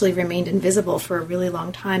files actually remained invisible for a really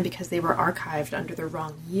long time because they were archived under the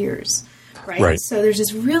wrong years, right? So there's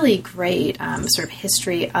this really great sort of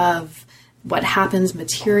history of what happens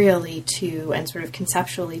materially to and sort of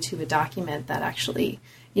conceptually to a document that actually,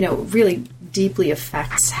 really deeply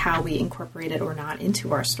affects how we incorporate it or not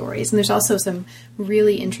into our stories. And there's also some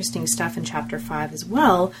really interesting stuff in Chapter 5 as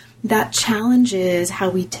well that challenges how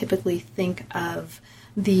we typically think of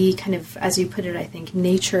the kind of, as you put it, I think,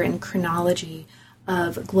 nature and chronology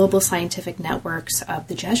of global scientific networks of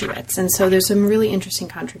the Jesuits. And so there's some really interesting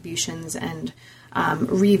contributions and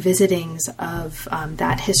revisitings of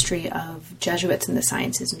that history of Jesuits in the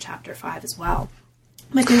sciences in Chapter 5 as well.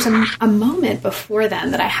 But there's a moment before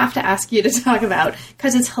then that I have to ask you to talk about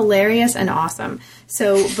because it's hilarious and awesome.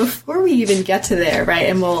 So before we even get to there, right,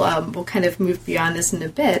 and we'll kind of move beyond this in a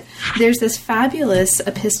bit, there's this fabulous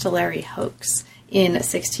epistolary hoax in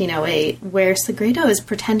 1608 where Sagredo is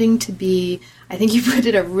pretending to be, I think you put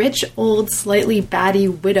it, a rich, old, slightly batty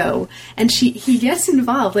widow. And he gets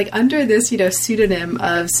involved, like under this, pseudonym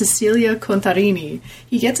of Cecilia Contarini.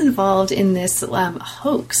 He gets involved in this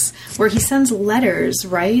hoax where he sends letters,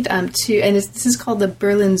 right, this is called the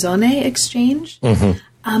Berlinzone Exchange.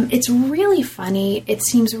 Mm-hmm. It's really funny. It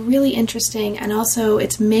seems really interesting. And also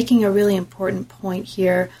it's making a really important point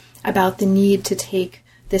here about the need to take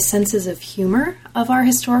the senses of humor of our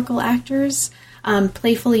historical actors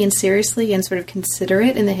playfully and seriously and sort of consider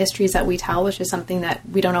it in the histories that we tell, which is something that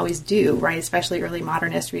we don't always do, right? Especially early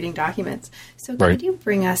modernists reading documents. So could you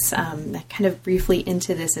bring us kind of briefly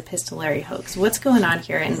into this epistolary hoax? What's going on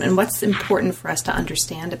here and what's important for us to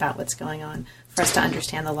understand about what's going on, for us to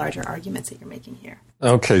understand the larger arguments that you're making here?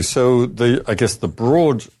 Okay, so the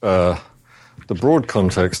broad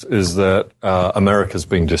context is that America's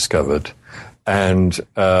being discovered. And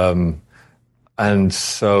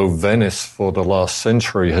so Venice for the last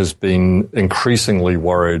century has been increasingly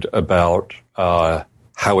worried about how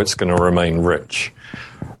it's going to remain rich.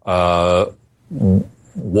 What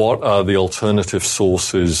are the alternative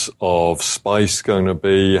sources of spice going to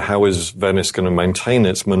be? How is Venice going to maintain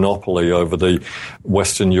its monopoly over the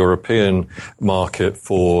Western European market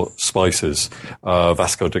for spices?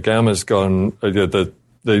 Vasco da Gama's gone.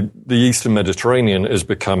 The Eastern Mediterranean is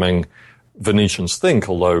becoming Venetians think,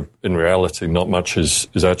 although in reality not much is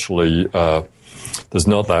actually, there's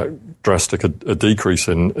not that drastic a decrease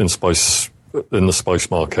in spice, in the spice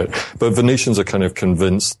market. But Venetians are kind of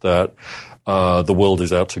convinced that the world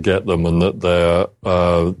is out to get them and that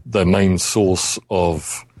their main source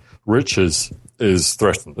of riches is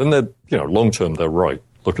threatened. And they're, long term, they're right.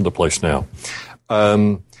 Look at the place now.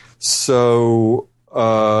 So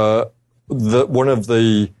one of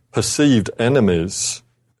the perceived enemies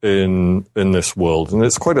in this world, and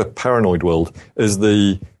it's quite a paranoid world, is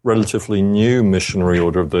the relatively new missionary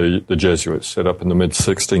order of the Jesuits, set up in the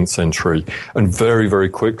mid-16th century, and very, very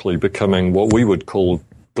quickly becoming what we would call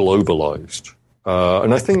globalized.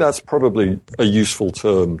 And I think that's probably a useful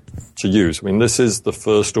term to use. I mean, this is the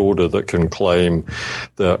first order that can claim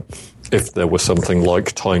that if there were something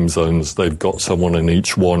like time zones, they've got someone in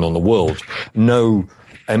each one on the world. No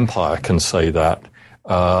empire can say that.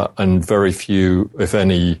 And very few, if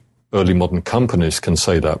any, early modern companies can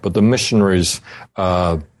say that. But the missionaries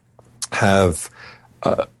have,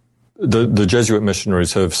 the Jesuit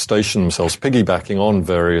missionaries have stationed themselves, piggybacking on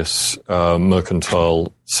various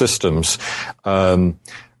mercantile systems,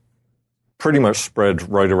 pretty much spread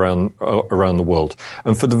right around the world.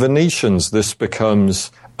 And for the Venetians, this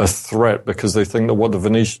becomes a threat because they think that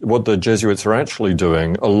what the Jesuits are actually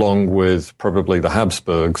doing, along with probably the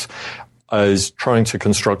Habsburgs, is trying to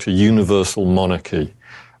construct a universal monarchy.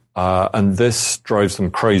 And this drives them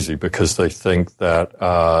crazy because they think that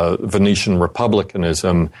Venetian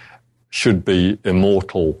republicanism should be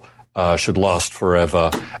immortal, should last forever,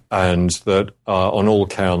 and that on all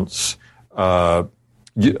counts,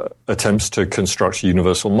 attempts to construct a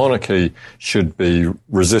universal monarchy should be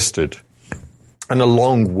resisted. And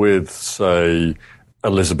along with, say,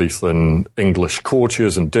 Elizabethan English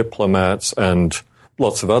courtiers and diplomats and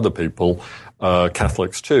lots of other people,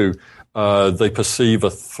 Catholics too, they perceive a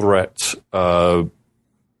threat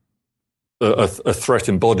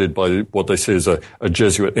embodied by what they see as a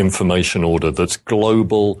Jesuit information order that's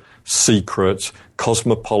global, secret,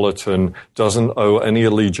 cosmopolitan, doesn't owe any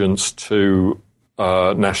allegiance to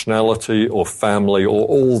nationality or family or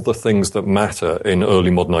all the things that matter in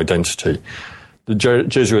early modern identity. The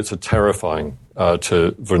Jesuits are terrifying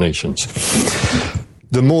to Venetians.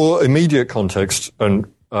 The more immediate context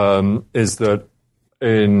is that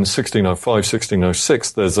in 1605,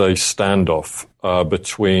 1606, there's a standoff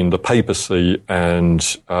between the papacy and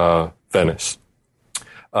Venice.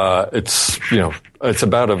 It's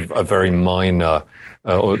about a very minor,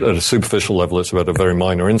 or at a superficial level, it's about a very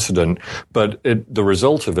minor incident. But the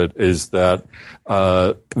result of it is that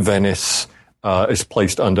Venice is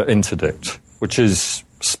placed under interdict, which is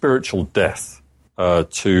spiritual death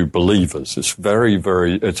to believers. It's very,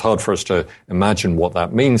 very. It's hard for us to imagine what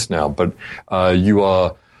that means now. But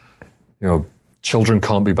children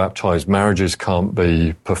can't be baptized, marriages can't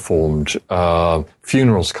be performed,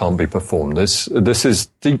 funerals can't be performed. This is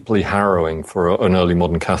deeply harrowing for an early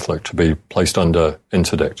modern Catholic to be placed under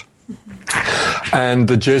interdict. And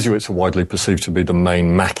the Jesuits are widely perceived to be the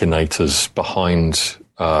main machinators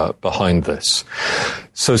behind this.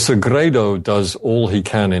 So Sagredo does all he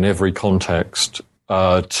can in every context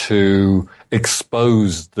to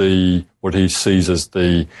expose what he sees as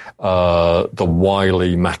the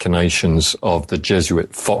wily machinations of the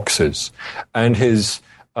Jesuit foxes, and his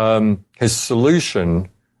solution,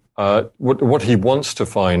 what he wants to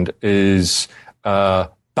find is bad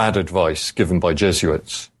advice given by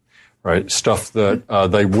Jesuits, right? Stuff that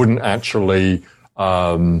they wouldn't actually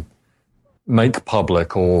make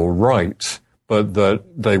public or write, but that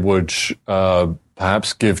they would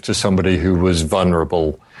perhaps give to somebody who was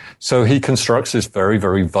vulnerable. So he constructs this very,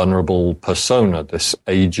 very vulnerable persona, this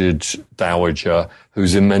aged dowager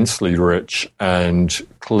who's immensely rich, and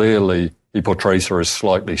clearly he portrays her as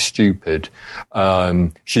slightly stupid.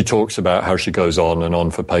 She talks about how she goes on and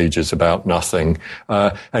on for pages about nothing.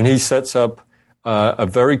 And he sets up a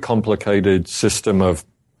very complicated system of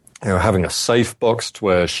having a safe box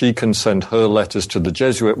where she can send her letters to the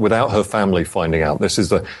Jesuit without her family finding out. This is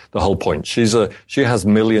the whole point. She has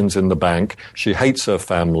millions in the bank. She hates her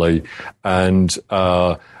family, and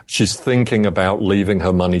she's thinking about leaving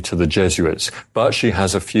her money to the Jesuits. But she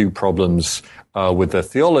has a few problems with their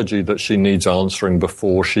theology that she needs answering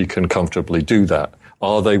before she can comfortably do that.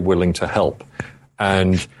 Are they willing to help?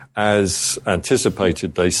 And as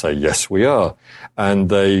anticipated, they say, yes, we are. And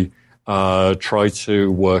they try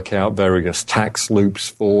to work out various tax loops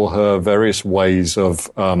for her, various ways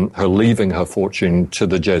of her leaving her fortune to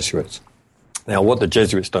the Jesuits. Now, what the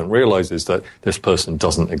Jesuits don't realize is that this person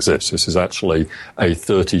doesn't exist. This is actually a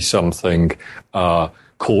 30-something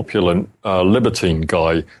corpulent libertine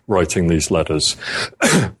guy writing these letters,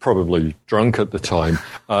 probably drunk at the time,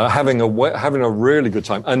 having a really good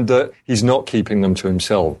time, and he's not keeping them to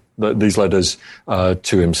himself. These letters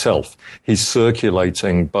to himself. He's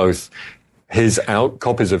circulating both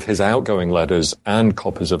copies of his outgoing letters and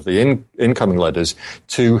copies of the incoming letters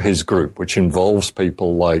to his group, which includes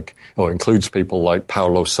people like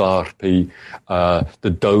Paolo Sarpi, the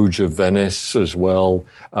Doge of Venice as well,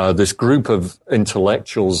 this group of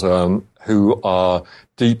intellectuals who are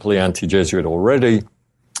deeply anti-Jesuit already,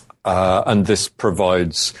 and this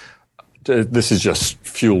is just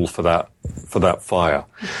fuel for that fire.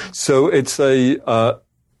 So it's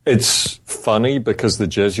funny because the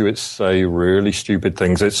Jesuits say really stupid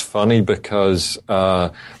things. It's funny because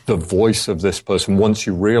the voice of this person, once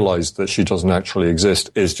you realize that she doesn't actually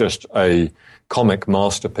exist, is just a comic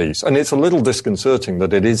masterpiece. And it's a little disconcerting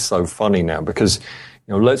that it is so funny now because,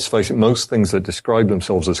 let's face it, most things that describe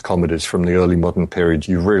themselves as comedies from the early modern period,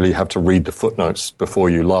 you really have to read the footnotes before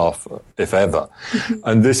you laugh, if ever.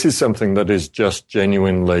 And this is something that is just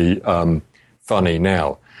genuinely funny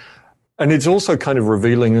now. And it's also kind of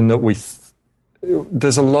revealing in that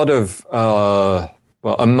there's a lot of,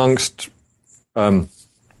 amongst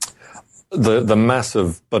the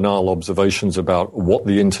massive banal observations about what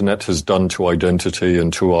the internet has done to identity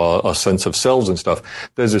and to our sense of selves and stuff,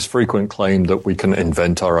 there's this frequent claim that we can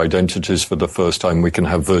invent our identities for the first time. We can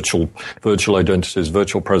have virtual identities,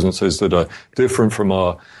 virtual presences that are different from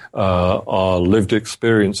our lived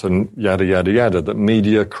experience and yada, yada, yada, that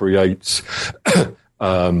media creates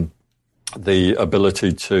the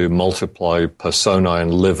ability to multiply personae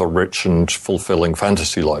and live a rich and fulfilling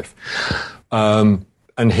fantasy life.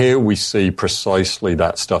 And here we see precisely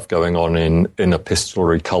that stuff going on in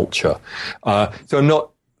epistolary culture. So I'm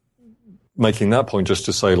not making that point just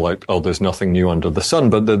to say, like, oh, there's nothing new under the sun,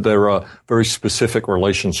 but that there are very specific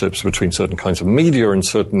relationships between certain kinds of media and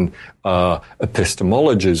certain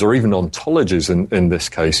epistemologies or even ontologies in this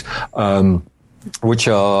case, which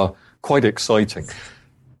are quite exciting.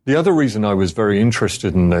 The other reason I was very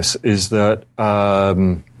interested in this is that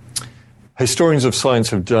historians of science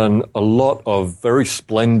have done a lot of very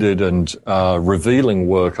splendid and revealing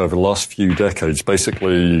work over the last few decades.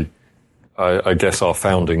 Basically, I guess our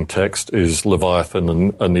founding text is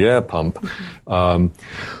Leviathan and the Air Pump,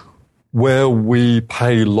 where we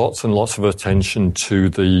pay lots and lots of attention to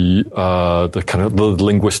the kind of the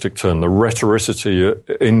linguistic turn, the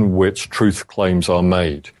rhetoricity in which truth claims are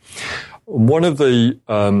made. One of the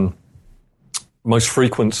most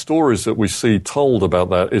frequent stories that we see told about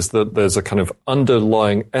that is that there's a kind of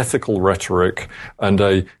underlying ethical rhetoric and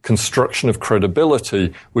a construction of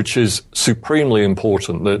credibility, which is supremely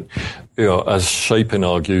important. That, you know, as Chapin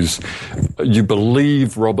argues, you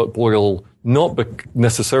believe Robert Boyle not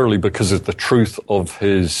necessarily because of the truth of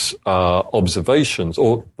his observations,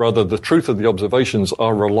 or rather the truth of the observations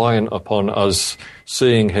are reliant upon us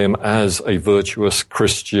seeing him as a virtuous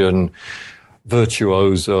Christian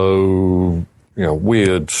virtuoso, you know,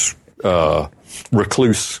 weird,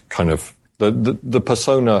 recluse kind of, the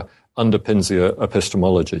persona underpins the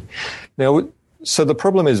epistemology. Now, so the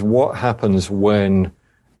problem is what happens when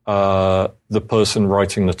the person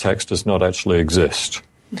writing the text does not actually exist,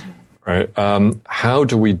 right? How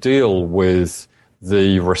do we deal with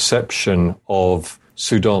the reception of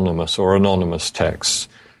pseudonymous or anonymous texts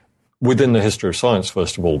within the history of science,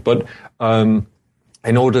 first of all? But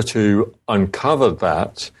in order to uncover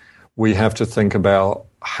that, we have to think about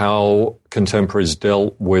how contemporaries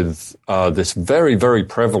dealt with this very, very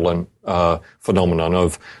prevalent phenomenon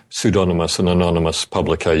of pseudonymous and anonymous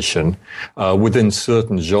publication. Within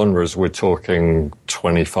certain genres, we're talking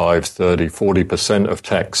 25, 30, 40% of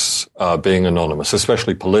texts being anonymous,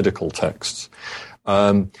 especially political texts.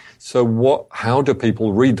 So how do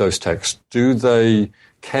people read those texts? Do they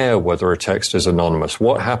care whether a text is anonymous?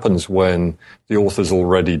 What happens when the author's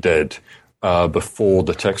already dead? Before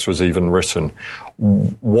the text was even written?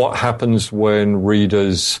 What happens when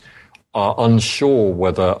readers are unsure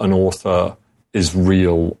whether an author is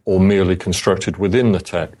real or merely constructed within the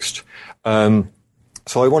text? So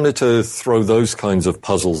I wanted to throw those kinds of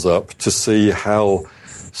puzzles up to see how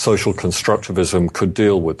social constructivism could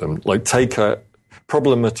deal with them. Like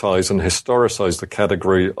problematize and historicize the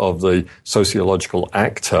category of the sociological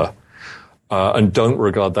actor, and don't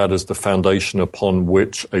regard that as the foundation upon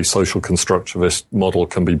which a social constructivist model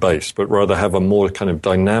can be based, but rather have a more kind of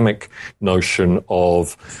dynamic notion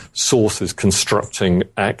of sources constructing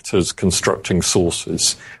actors, constructing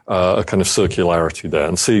sources, a kind of circularity there,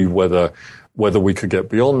 and see whether we could get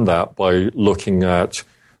beyond that by looking at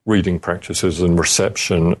reading practices and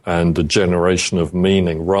reception and the generation of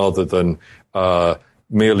meaning, rather than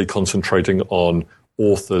merely concentrating on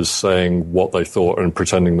authors saying what they thought and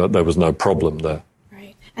pretending that there was no problem there.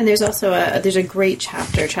 Right. And there's also there's a great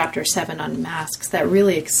chapter 7 on masks that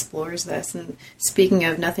really explores this. And speaking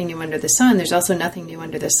of nothing new under the sun, there's also nothing new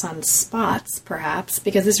under the sun spots, perhaps,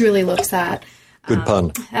 because this really looks at... Good pun.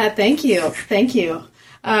 Thank you.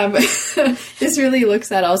 This really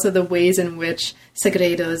looks at also the ways in which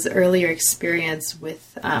Sagredo's earlier experience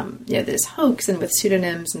with this hoax and with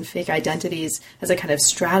pseudonyms and fake identities as a kind of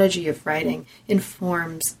strategy of writing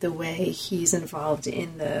informs the way he's involved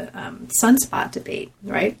in the sunspot debate,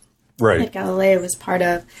 right? Right. That Galileo was part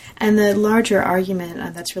of, and the larger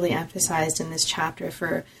argument that's really emphasized in this chapter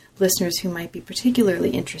for listeners who might be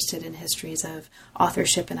particularly interested in histories of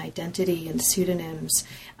authorship and identity and pseudonyms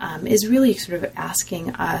is really sort of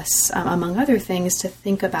asking us, among other things, to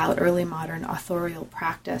think about early modern authorial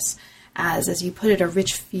practice as you put it, a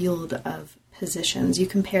rich field of positions. You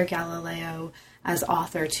compare Galileo as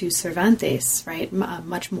author to Cervantes, right?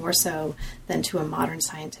 Much more so than to a modern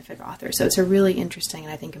scientific author. So it's a really interesting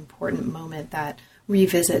and I think important moment that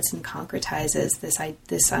revisits and concretizes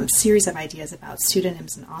this series of ideas about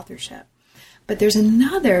pseudonyms and authorship. But there's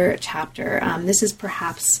another chapter. This is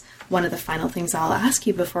perhaps one of the final things I'll ask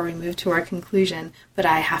you before we move to our conclusion, but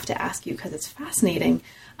I have to ask you because it's fascinating.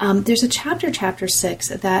 There's a chapter 6,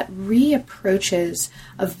 that reapproaches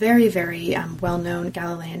a very, very well-known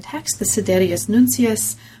Galilean text, the Sidereus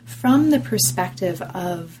Nuncius, from the perspective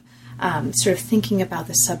of sort of thinking about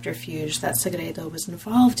the subterfuge that Sagredo was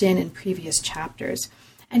involved in previous chapters.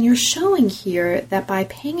 And you're showing here that by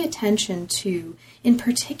paying attention to, in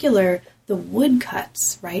particular, the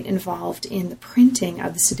woodcuts, right, involved in the printing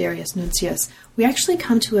of the Sidereus Nuncius, we actually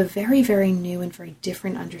come to a very, very new and very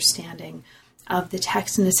different understanding of the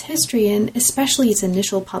text and its history, and especially its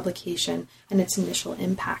initial publication and its initial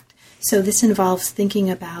impact. So this involves thinking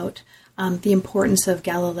about the importance of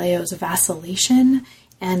Galileo's vacillation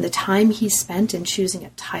and the time he spent in choosing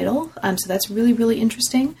a title. So that's really, really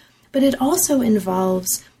interesting. But it also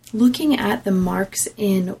involves looking at the marks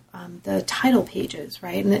in the title pages,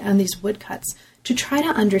 right, and these woodcuts, to try to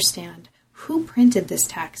understand who printed this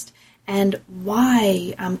text and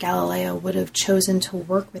why Galileo would have chosen to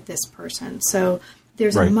work with this person. So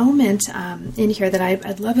there's a moment in here that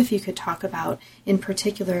I'd love if you could talk about, in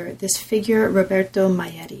particular, this figure, Roberto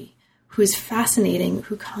Maieri, who is fascinating,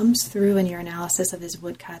 who comes through in your analysis of his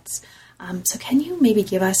woodcuts. So can you maybe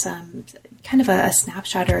give us kind of a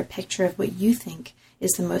snapshot or a picture of what you think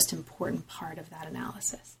is the most important part of that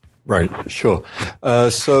analysis? Right, sure.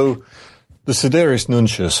 So the Sidereus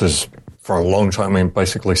Nuncius has, for a long time, I mean,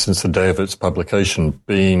 basically since the day of its publication,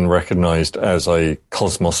 been recognized as a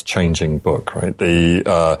cosmos-changing book, right?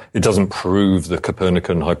 It doesn't prove the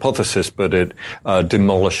Copernican hypothesis, but it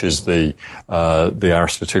demolishes the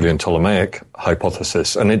Aristotelian Ptolemaic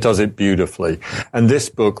hypothesis, and it does it beautifully. And this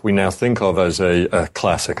book we now think of as a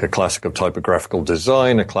classic of typographical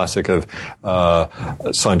design, a classic of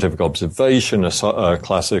scientific observation, a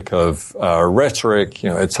classic of rhetoric. You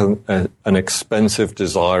know, it's an expensive,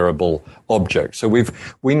 desirable object. So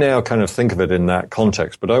we now kind of think of it in that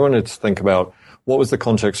context, but I wanted to think about what was the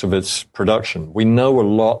context of its production. We know a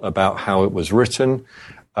lot about how it was written,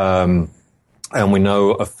 and we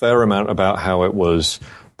know a fair amount about how it was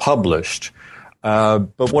published. But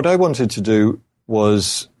what I wanted to do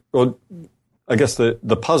was, well, I guess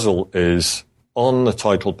the puzzle is on the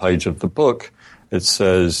title page of the book. It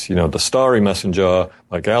says, you know, The Starry Messenger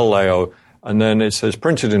by Galileo, and then it says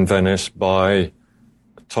printed in Venice by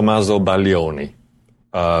Tommaso Baglioni,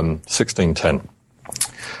 1610.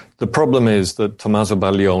 The problem is that Tommaso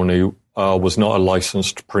Baglioni was not a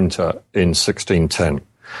licensed printer in 1610.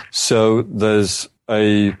 So there's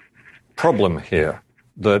a problem here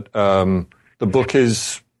that the book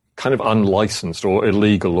is kind of unlicensed or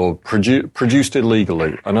illegal or produced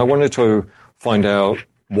illegally. And I wanted to find out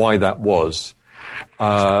why that was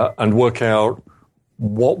and work out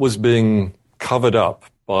what was being covered up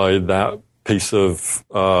by that piece of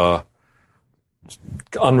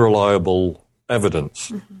unreliable evidence.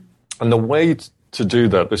 Mm-hmm. And the way to do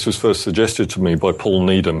that, this was first suggested to me by Paul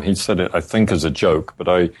Needham. He said it, I think, as a joke, but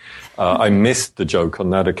I missed the joke on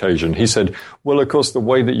that occasion. He said, well, of course, the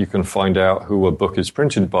way that you can find out who a book is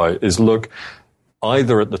printed by is look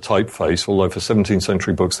either at the typeface, although for 17th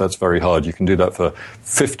century books that's very hard. You can do that for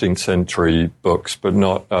 15th century books, but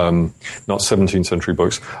not 17th century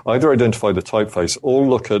books. Either identify the typeface or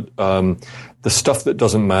look at the stuff that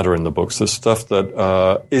doesn't matter in the books, the stuff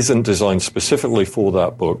that isn't designed specifically for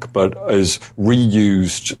that book, but is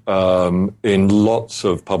reused in lots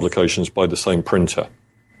of publications by the same printer.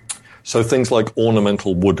 So things like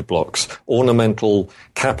ornamental wood blocks, ornamental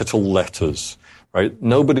capital letters, right?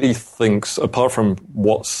 Nobody thinks, apart from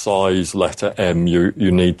what size letter M you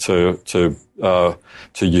need to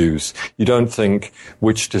use, you don't think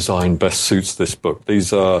which design best suits this book.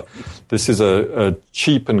 This is a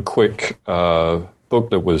cheap and quick book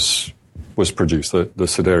that was produced, the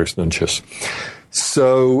Sidereus Nuncius.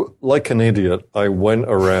 So, like an idiot, I went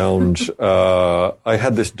around, I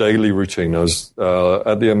had this daily routine. I was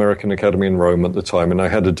at the American Academy in Rome at the time, and I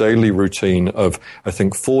had a daily routine of, I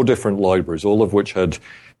think, 4 different libraries, all of which had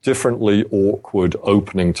differently awkward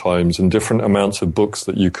opening times and different amounts of books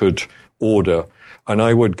that you could order. And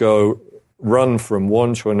I would run from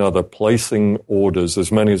one to another, placing orders,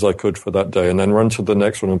 as many as I could for that day, and then run to the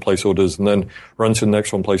next one and place orders, and then run to the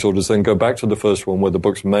next one, place orders, then go back to the first one where the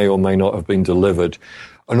books may or may not have been delivered.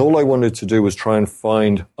 And all I wanted to do was try and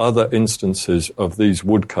find other instances of these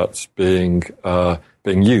woodcuts being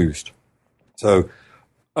used. So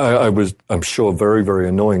I'm sure, very, very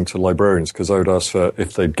annoying to librarians, because I would ask for,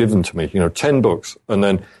 if they'd given to me, 10 books, and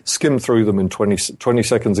then skim through them in 20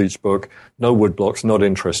 seconds each book, no woodblocks, not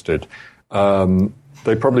interested.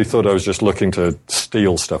 they probably thought I was just looking to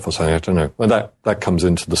steal stuff or something. I don't know. And that comes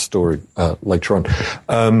into the story later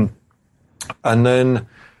on. And then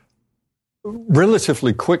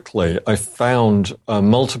relatively quickly, I found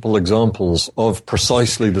multiple examples of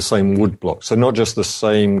precisely the same woodblock. So not just the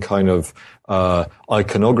same kind of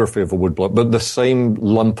iconography of a woodblock, but the same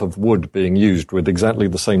lump of wood being used with exactly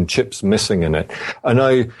the same chips missing in it. And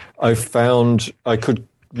I found I could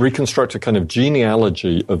reconstruct a kind of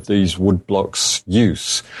genealogy of these woodblocks'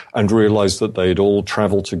 use and realized that they'd all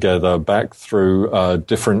traveled together back through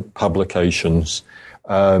different publications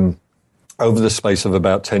over the space of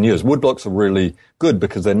about 10 years. Woodblocks are really good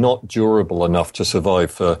because they're not durable enough to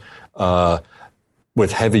survive for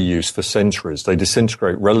with heavy use for centuries. They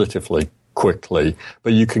disintegrate relatively quickly,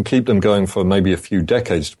 but you can keep them going for maybe a few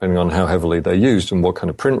decades, depending on how heavily they're used and what kind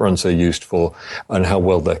of print runs they're used for and how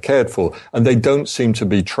well they're cared for. And they don't seem to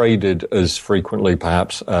be traded as frequently,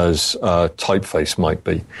 perhaps, as typeface might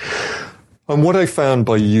be. And what I found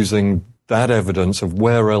by using that evidence of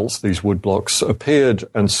where else these woodblocks appeared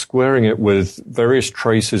and squaring it with various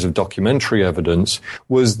traces of documentary evidence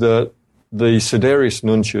was that the Siderius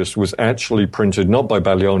Nuncius was actually printed not by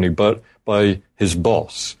Baglioni, but by his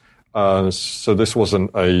boss. So this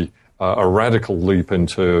wasn't a radical leap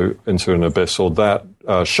into an abyss or that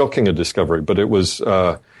shocking a discovery, but it was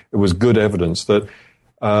good evidence that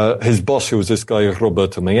his boss, who was this guy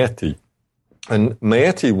Roberto Meetti, and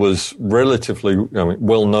Meetti was relatively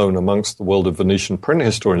well known amongst the world of Venetian print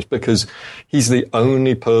historians because he's the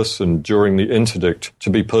only person during the interdict to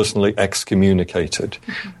be personally excommunicated.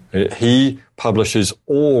 Mm-hmm. He publishes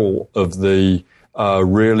all of the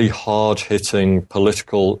really hard-hitting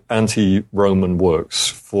political anti-Roman works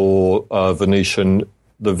for the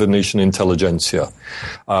Venetian intelligentsia.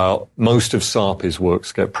 Most of Sarpi's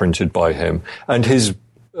works get printed by him, and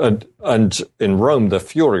in Rome they're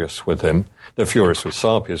furious with him. They're furious with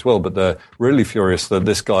Sarpi as well, but they're really furious that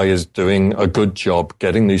this guy is doing a good job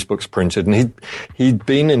getting these books printed. And he'd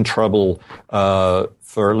been in trouble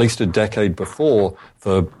for at least a decade before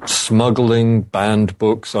for smuggling banned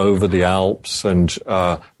books over the Alps and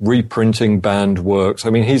reprinting banned works. I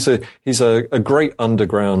mean, he's a great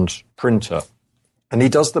underground printer, and he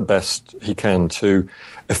does the best he can to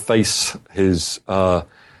efface his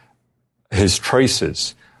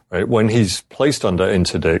traces. Right? When he's placed under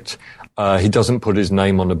interdict, he doesn't put his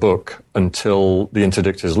name on a book until the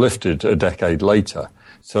interdict is lifted a decade later.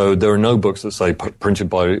 So there are no books that say printed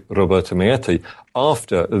by Roberto Meetti.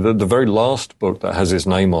 After the very last book that has his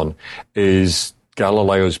name on is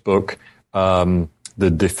Galileo's book, the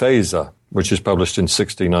Difesa, which is published in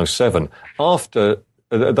 1607.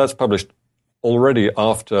 That's published already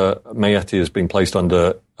after Meetti has been placed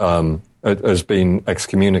under, has been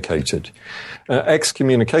excommunicated.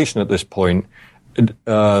 Excommunication at this point,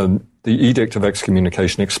 the Edict of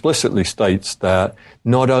Excommunication explicitly states that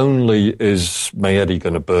not only is Meetti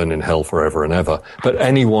going to burn in hell forever and ever, but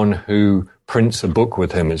anyone who prints a book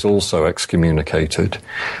with him is also excommunicated.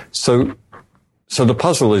 So the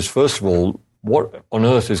puzzle is, first of all, what on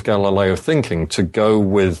earth is Galileo thinking to go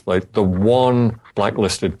with like the one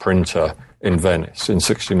blacklisted printer in Venice in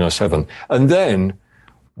 1607? And then,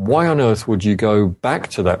 why on earth would you go back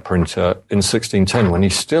to that printer in 1610 when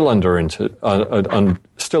he's still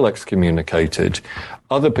still excommunicated?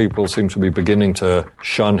 Other people seem to be beginning to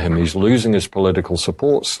shun him. He's losing his political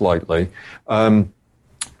support slightly.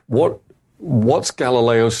 What's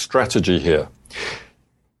Galileo's strategy here?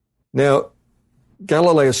 Now,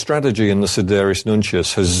 Galileo's strategy in the Siderius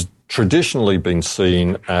Nuncius has traditionally been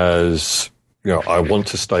seen as, I want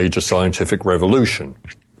to stage a scientific revolution,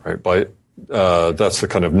 right? That's the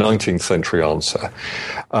kind of 19th century answer.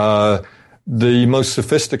 The most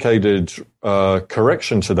sophisticated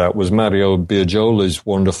correction to that was Mario Biagioli's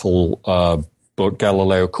wonderful book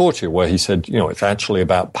Galileo Courtier, where he said, it's actually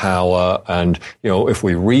about power, and if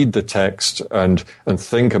we read the text and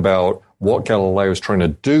think about what Galileo is trying to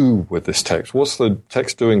do with this text, what's the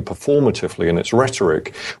text doing performatively in its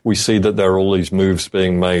rhetoric, we see that there are all these moves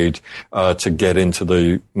being made to get into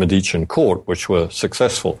the Medicean court, which were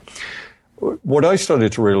successful. What I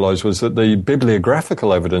started to realize was that the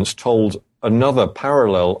bibliographical evidence told another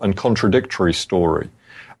parallel and contradictory story.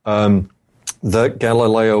 That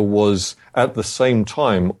Galileo was at the same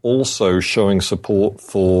time also showing support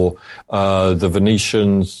for the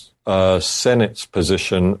Venetian Senate's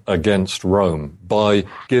position against Rome by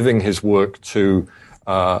giving his work to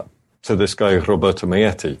this guy Roberto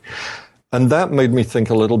Meetti. And that made me think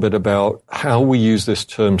a little bit about how we use this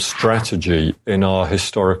term strategy in our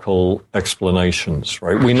historical explanations,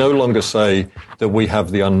 right? We no longer say that we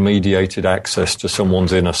have the unmediated access to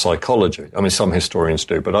someone's inner psychology. I mean, some historians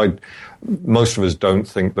do, but most of us don't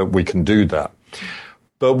think that we can do that.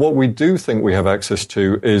 But what we do think we have access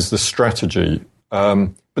to is the strategy.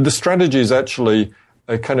 But the strategy is actually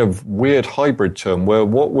a kind of weird hybrid term where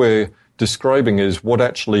what we're describing is what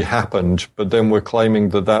actually happened, but then we're claiming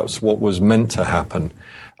that that's what was meant to happen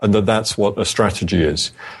and that that's what a strategy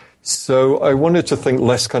is. So I wanted to think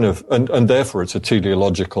less kind of, and therefore it's a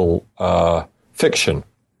teleological fiction.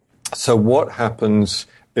 So what happens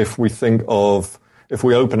if we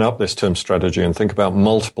open up this term strategy and think about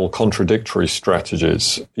multiple contradictory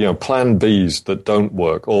strategies, plan Bs that don't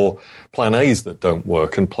work or plan As that don't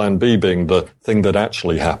work and plan B being the thing that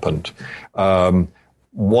actually happened. How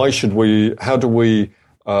do we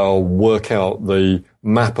work out the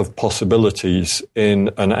map of possibilities in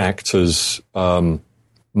an actor's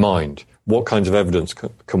mind? What kinds of evidence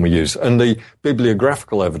can we use? And the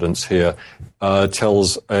bibliographical evidence here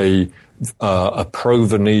tells a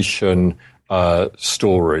pro-Venetian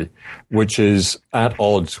story, which is at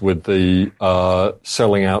odds with the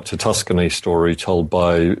selling out to Tuscany story told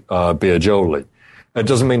by Biagioli. It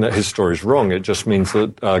doesn't mean that his story is wrong. It just means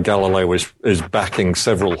that Galileo is backing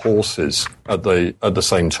several horses at the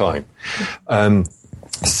same time.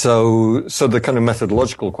 So the kind of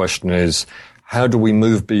methodological question is, how do we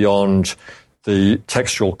move beyond the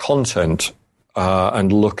textual content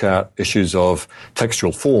and look at issues of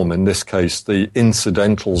textual form, in this case, the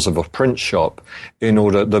incidentals of a print shop, in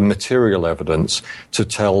order, the material evidence, to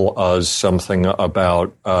tell us something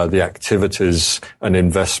about the activities and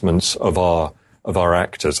investments of our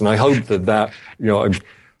actors. And I hope that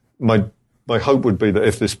my hope would be that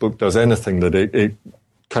if this book does anything, that it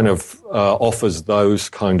kind of offers those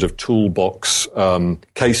kind of toolbox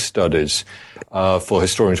case studies for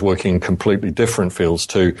historians working in completely different fields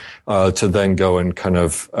to then go and kind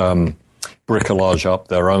of bricolage up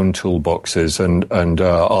their own toolboxes and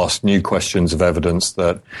ask new questions of evidence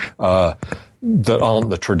that aren't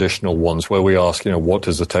the traditional ones, where we ask, what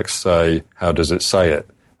does the text say? How does it say it?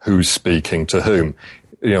 Who's speaking to whom?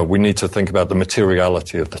 We need to think about the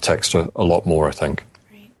materiality of the text a lot more, I think.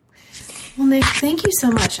 Great. Well, Nick, thank you so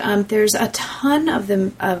much. There's a ton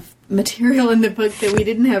of material in the book that we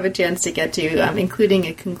didn't have a chance to get to, including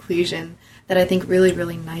a conclusion that I think really,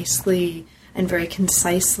 really nicely and very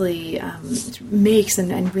concisely makes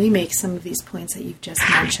and remakes some of these points that you've just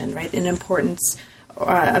mentioned, right? An importance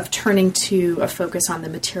of turning to a focus on the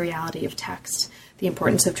materiality of text, the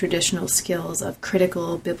importance of traditional skills of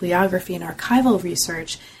critical bibliography and archival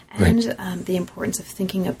research, and the importance of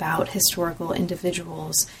thinking about historical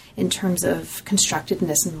individuals in terms of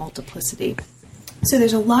constructedness and multiplicity. So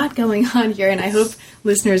there's a lot going on here, and I hope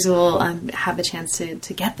listeners will have a chance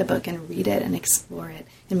to get the book and read it and explore it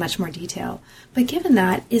in much more detail. But given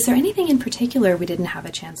that, is there anything in particular we didn't have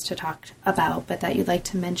a chance to talk about, but that you'd like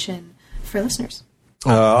to mention for listeners?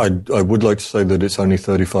 I would like to say that it's only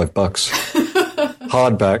 $35.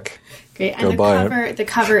 Hardback. Great. And the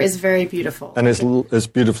cover is very beautiful. And it's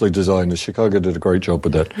beautifully designed. Chicago did a great job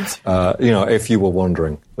with it. If you were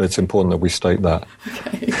wondering, it's important that we state that.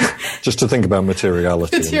 Okay. Just to think about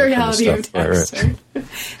materiality. Materiality of text. Right.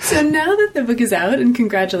 So now that the book is out, and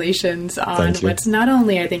congratulations on what's not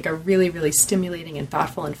only, I think, a really, really stimulating and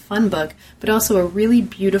thoughtful and fun book, but also a really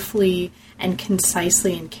beautifully and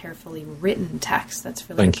concisely and carefully written text that's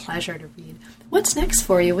really a pleasure to read. What's next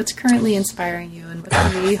for you? What's currently inspiring you, and what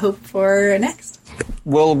can we hope for next?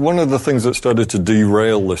 Well, one of the things that started to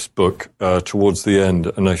derail this book towards the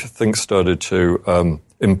end, and I think started to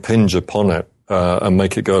impinge upon it and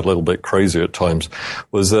make it go a little bit crazy at times,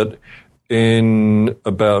 was that in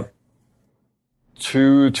about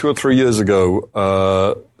two or 3 years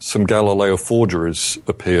ago, some Galileo forgeries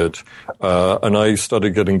appeared, and I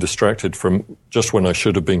started getting distracted from just when I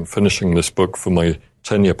should have been finishing this book for my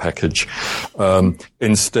tenure package.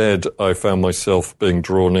 Instead, I found myself being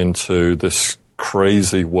drawn into this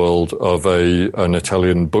crazy world of an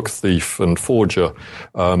Italian book thief and forger,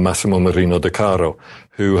 Massimo Marino De Caro,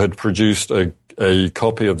 who had produced a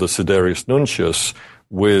copy of the Sidereus Nuncius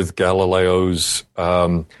with Galileo's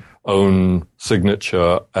own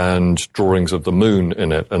signature and drawings of the moon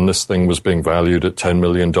in it. And this thing was being valued at $10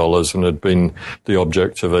 million and had been the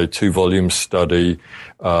object of a 2-volume study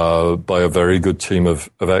by a very good team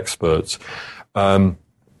of experts. I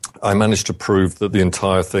managed to prove that the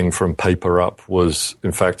entire thing from paper up was,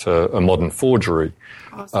 in fact, a modern forgery.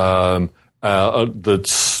 Awesome.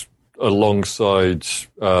 That's alongside,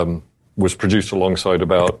 was produced alongside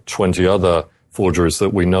about 20 other forgeries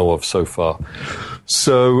that we know of so far.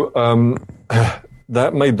 So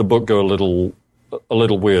that made the book go a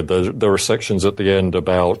little weird. There are sections at the end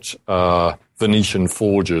about Venetian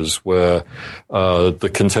forgers where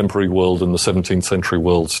the contemporary world and the 17th century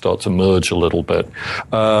world start to merge a little bit.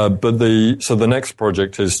 But the next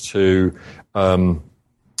project is to,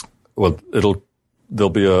 there'll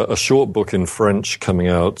be a short book in French coming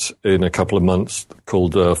out in a couple of months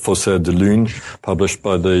called Faussaires de Lune, published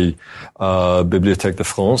by the Bibliothèque de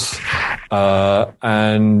France.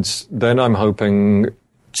 And then I'm hoping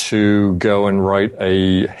to go and write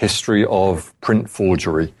a history of print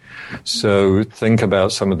forgery. So think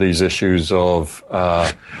about some of these issues of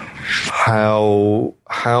how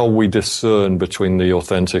we discern between the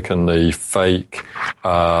authentic and the fake,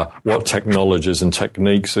 what technologies and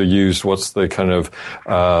techniques are used, what's the kind of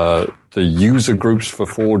the user groups for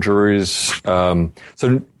forgeries.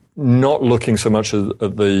 So not looking so much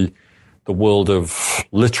at the world of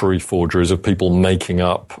literary forgeries, of people making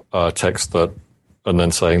up text and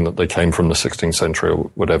then saying that they came from the 16th century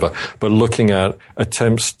or whatever, but looking at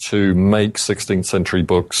attempts to make 16th century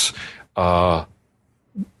books not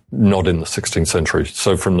in the 16th century.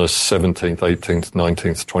 So from the 17th, 18th,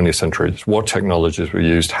 19th, 20th centuries, what technologies were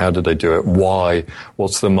used? How did they do it? Why?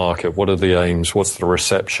 What's the market? What are the aims? What's the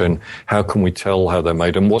reception? How can we tell how they're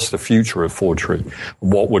made? And what's the future of forgery?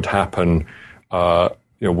 What would happen?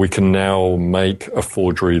 We can now make a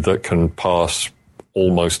forgery that can pass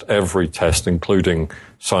almost every test, including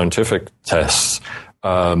scientific tests,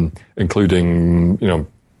 including,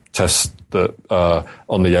 tests that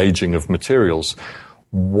on the aging of materials.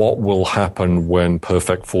 What will happen when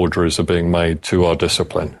perfect forgeries are being made to our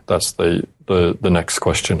discipline? That's the next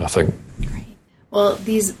question, I think. Great. Well,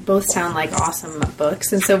 these both sound like awesome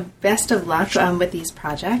books, and so best of luck with these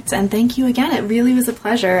projects. And thank you again. It really was a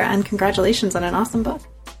pleasure, and congratulations on an awesome book.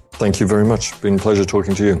 Thank you very much. It's been a pleasure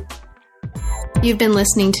talking to you. You've been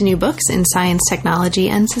listening to New Books in Science, Technology,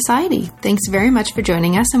 and Society. Thanks very much for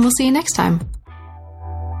joining us, and we'll see you next time.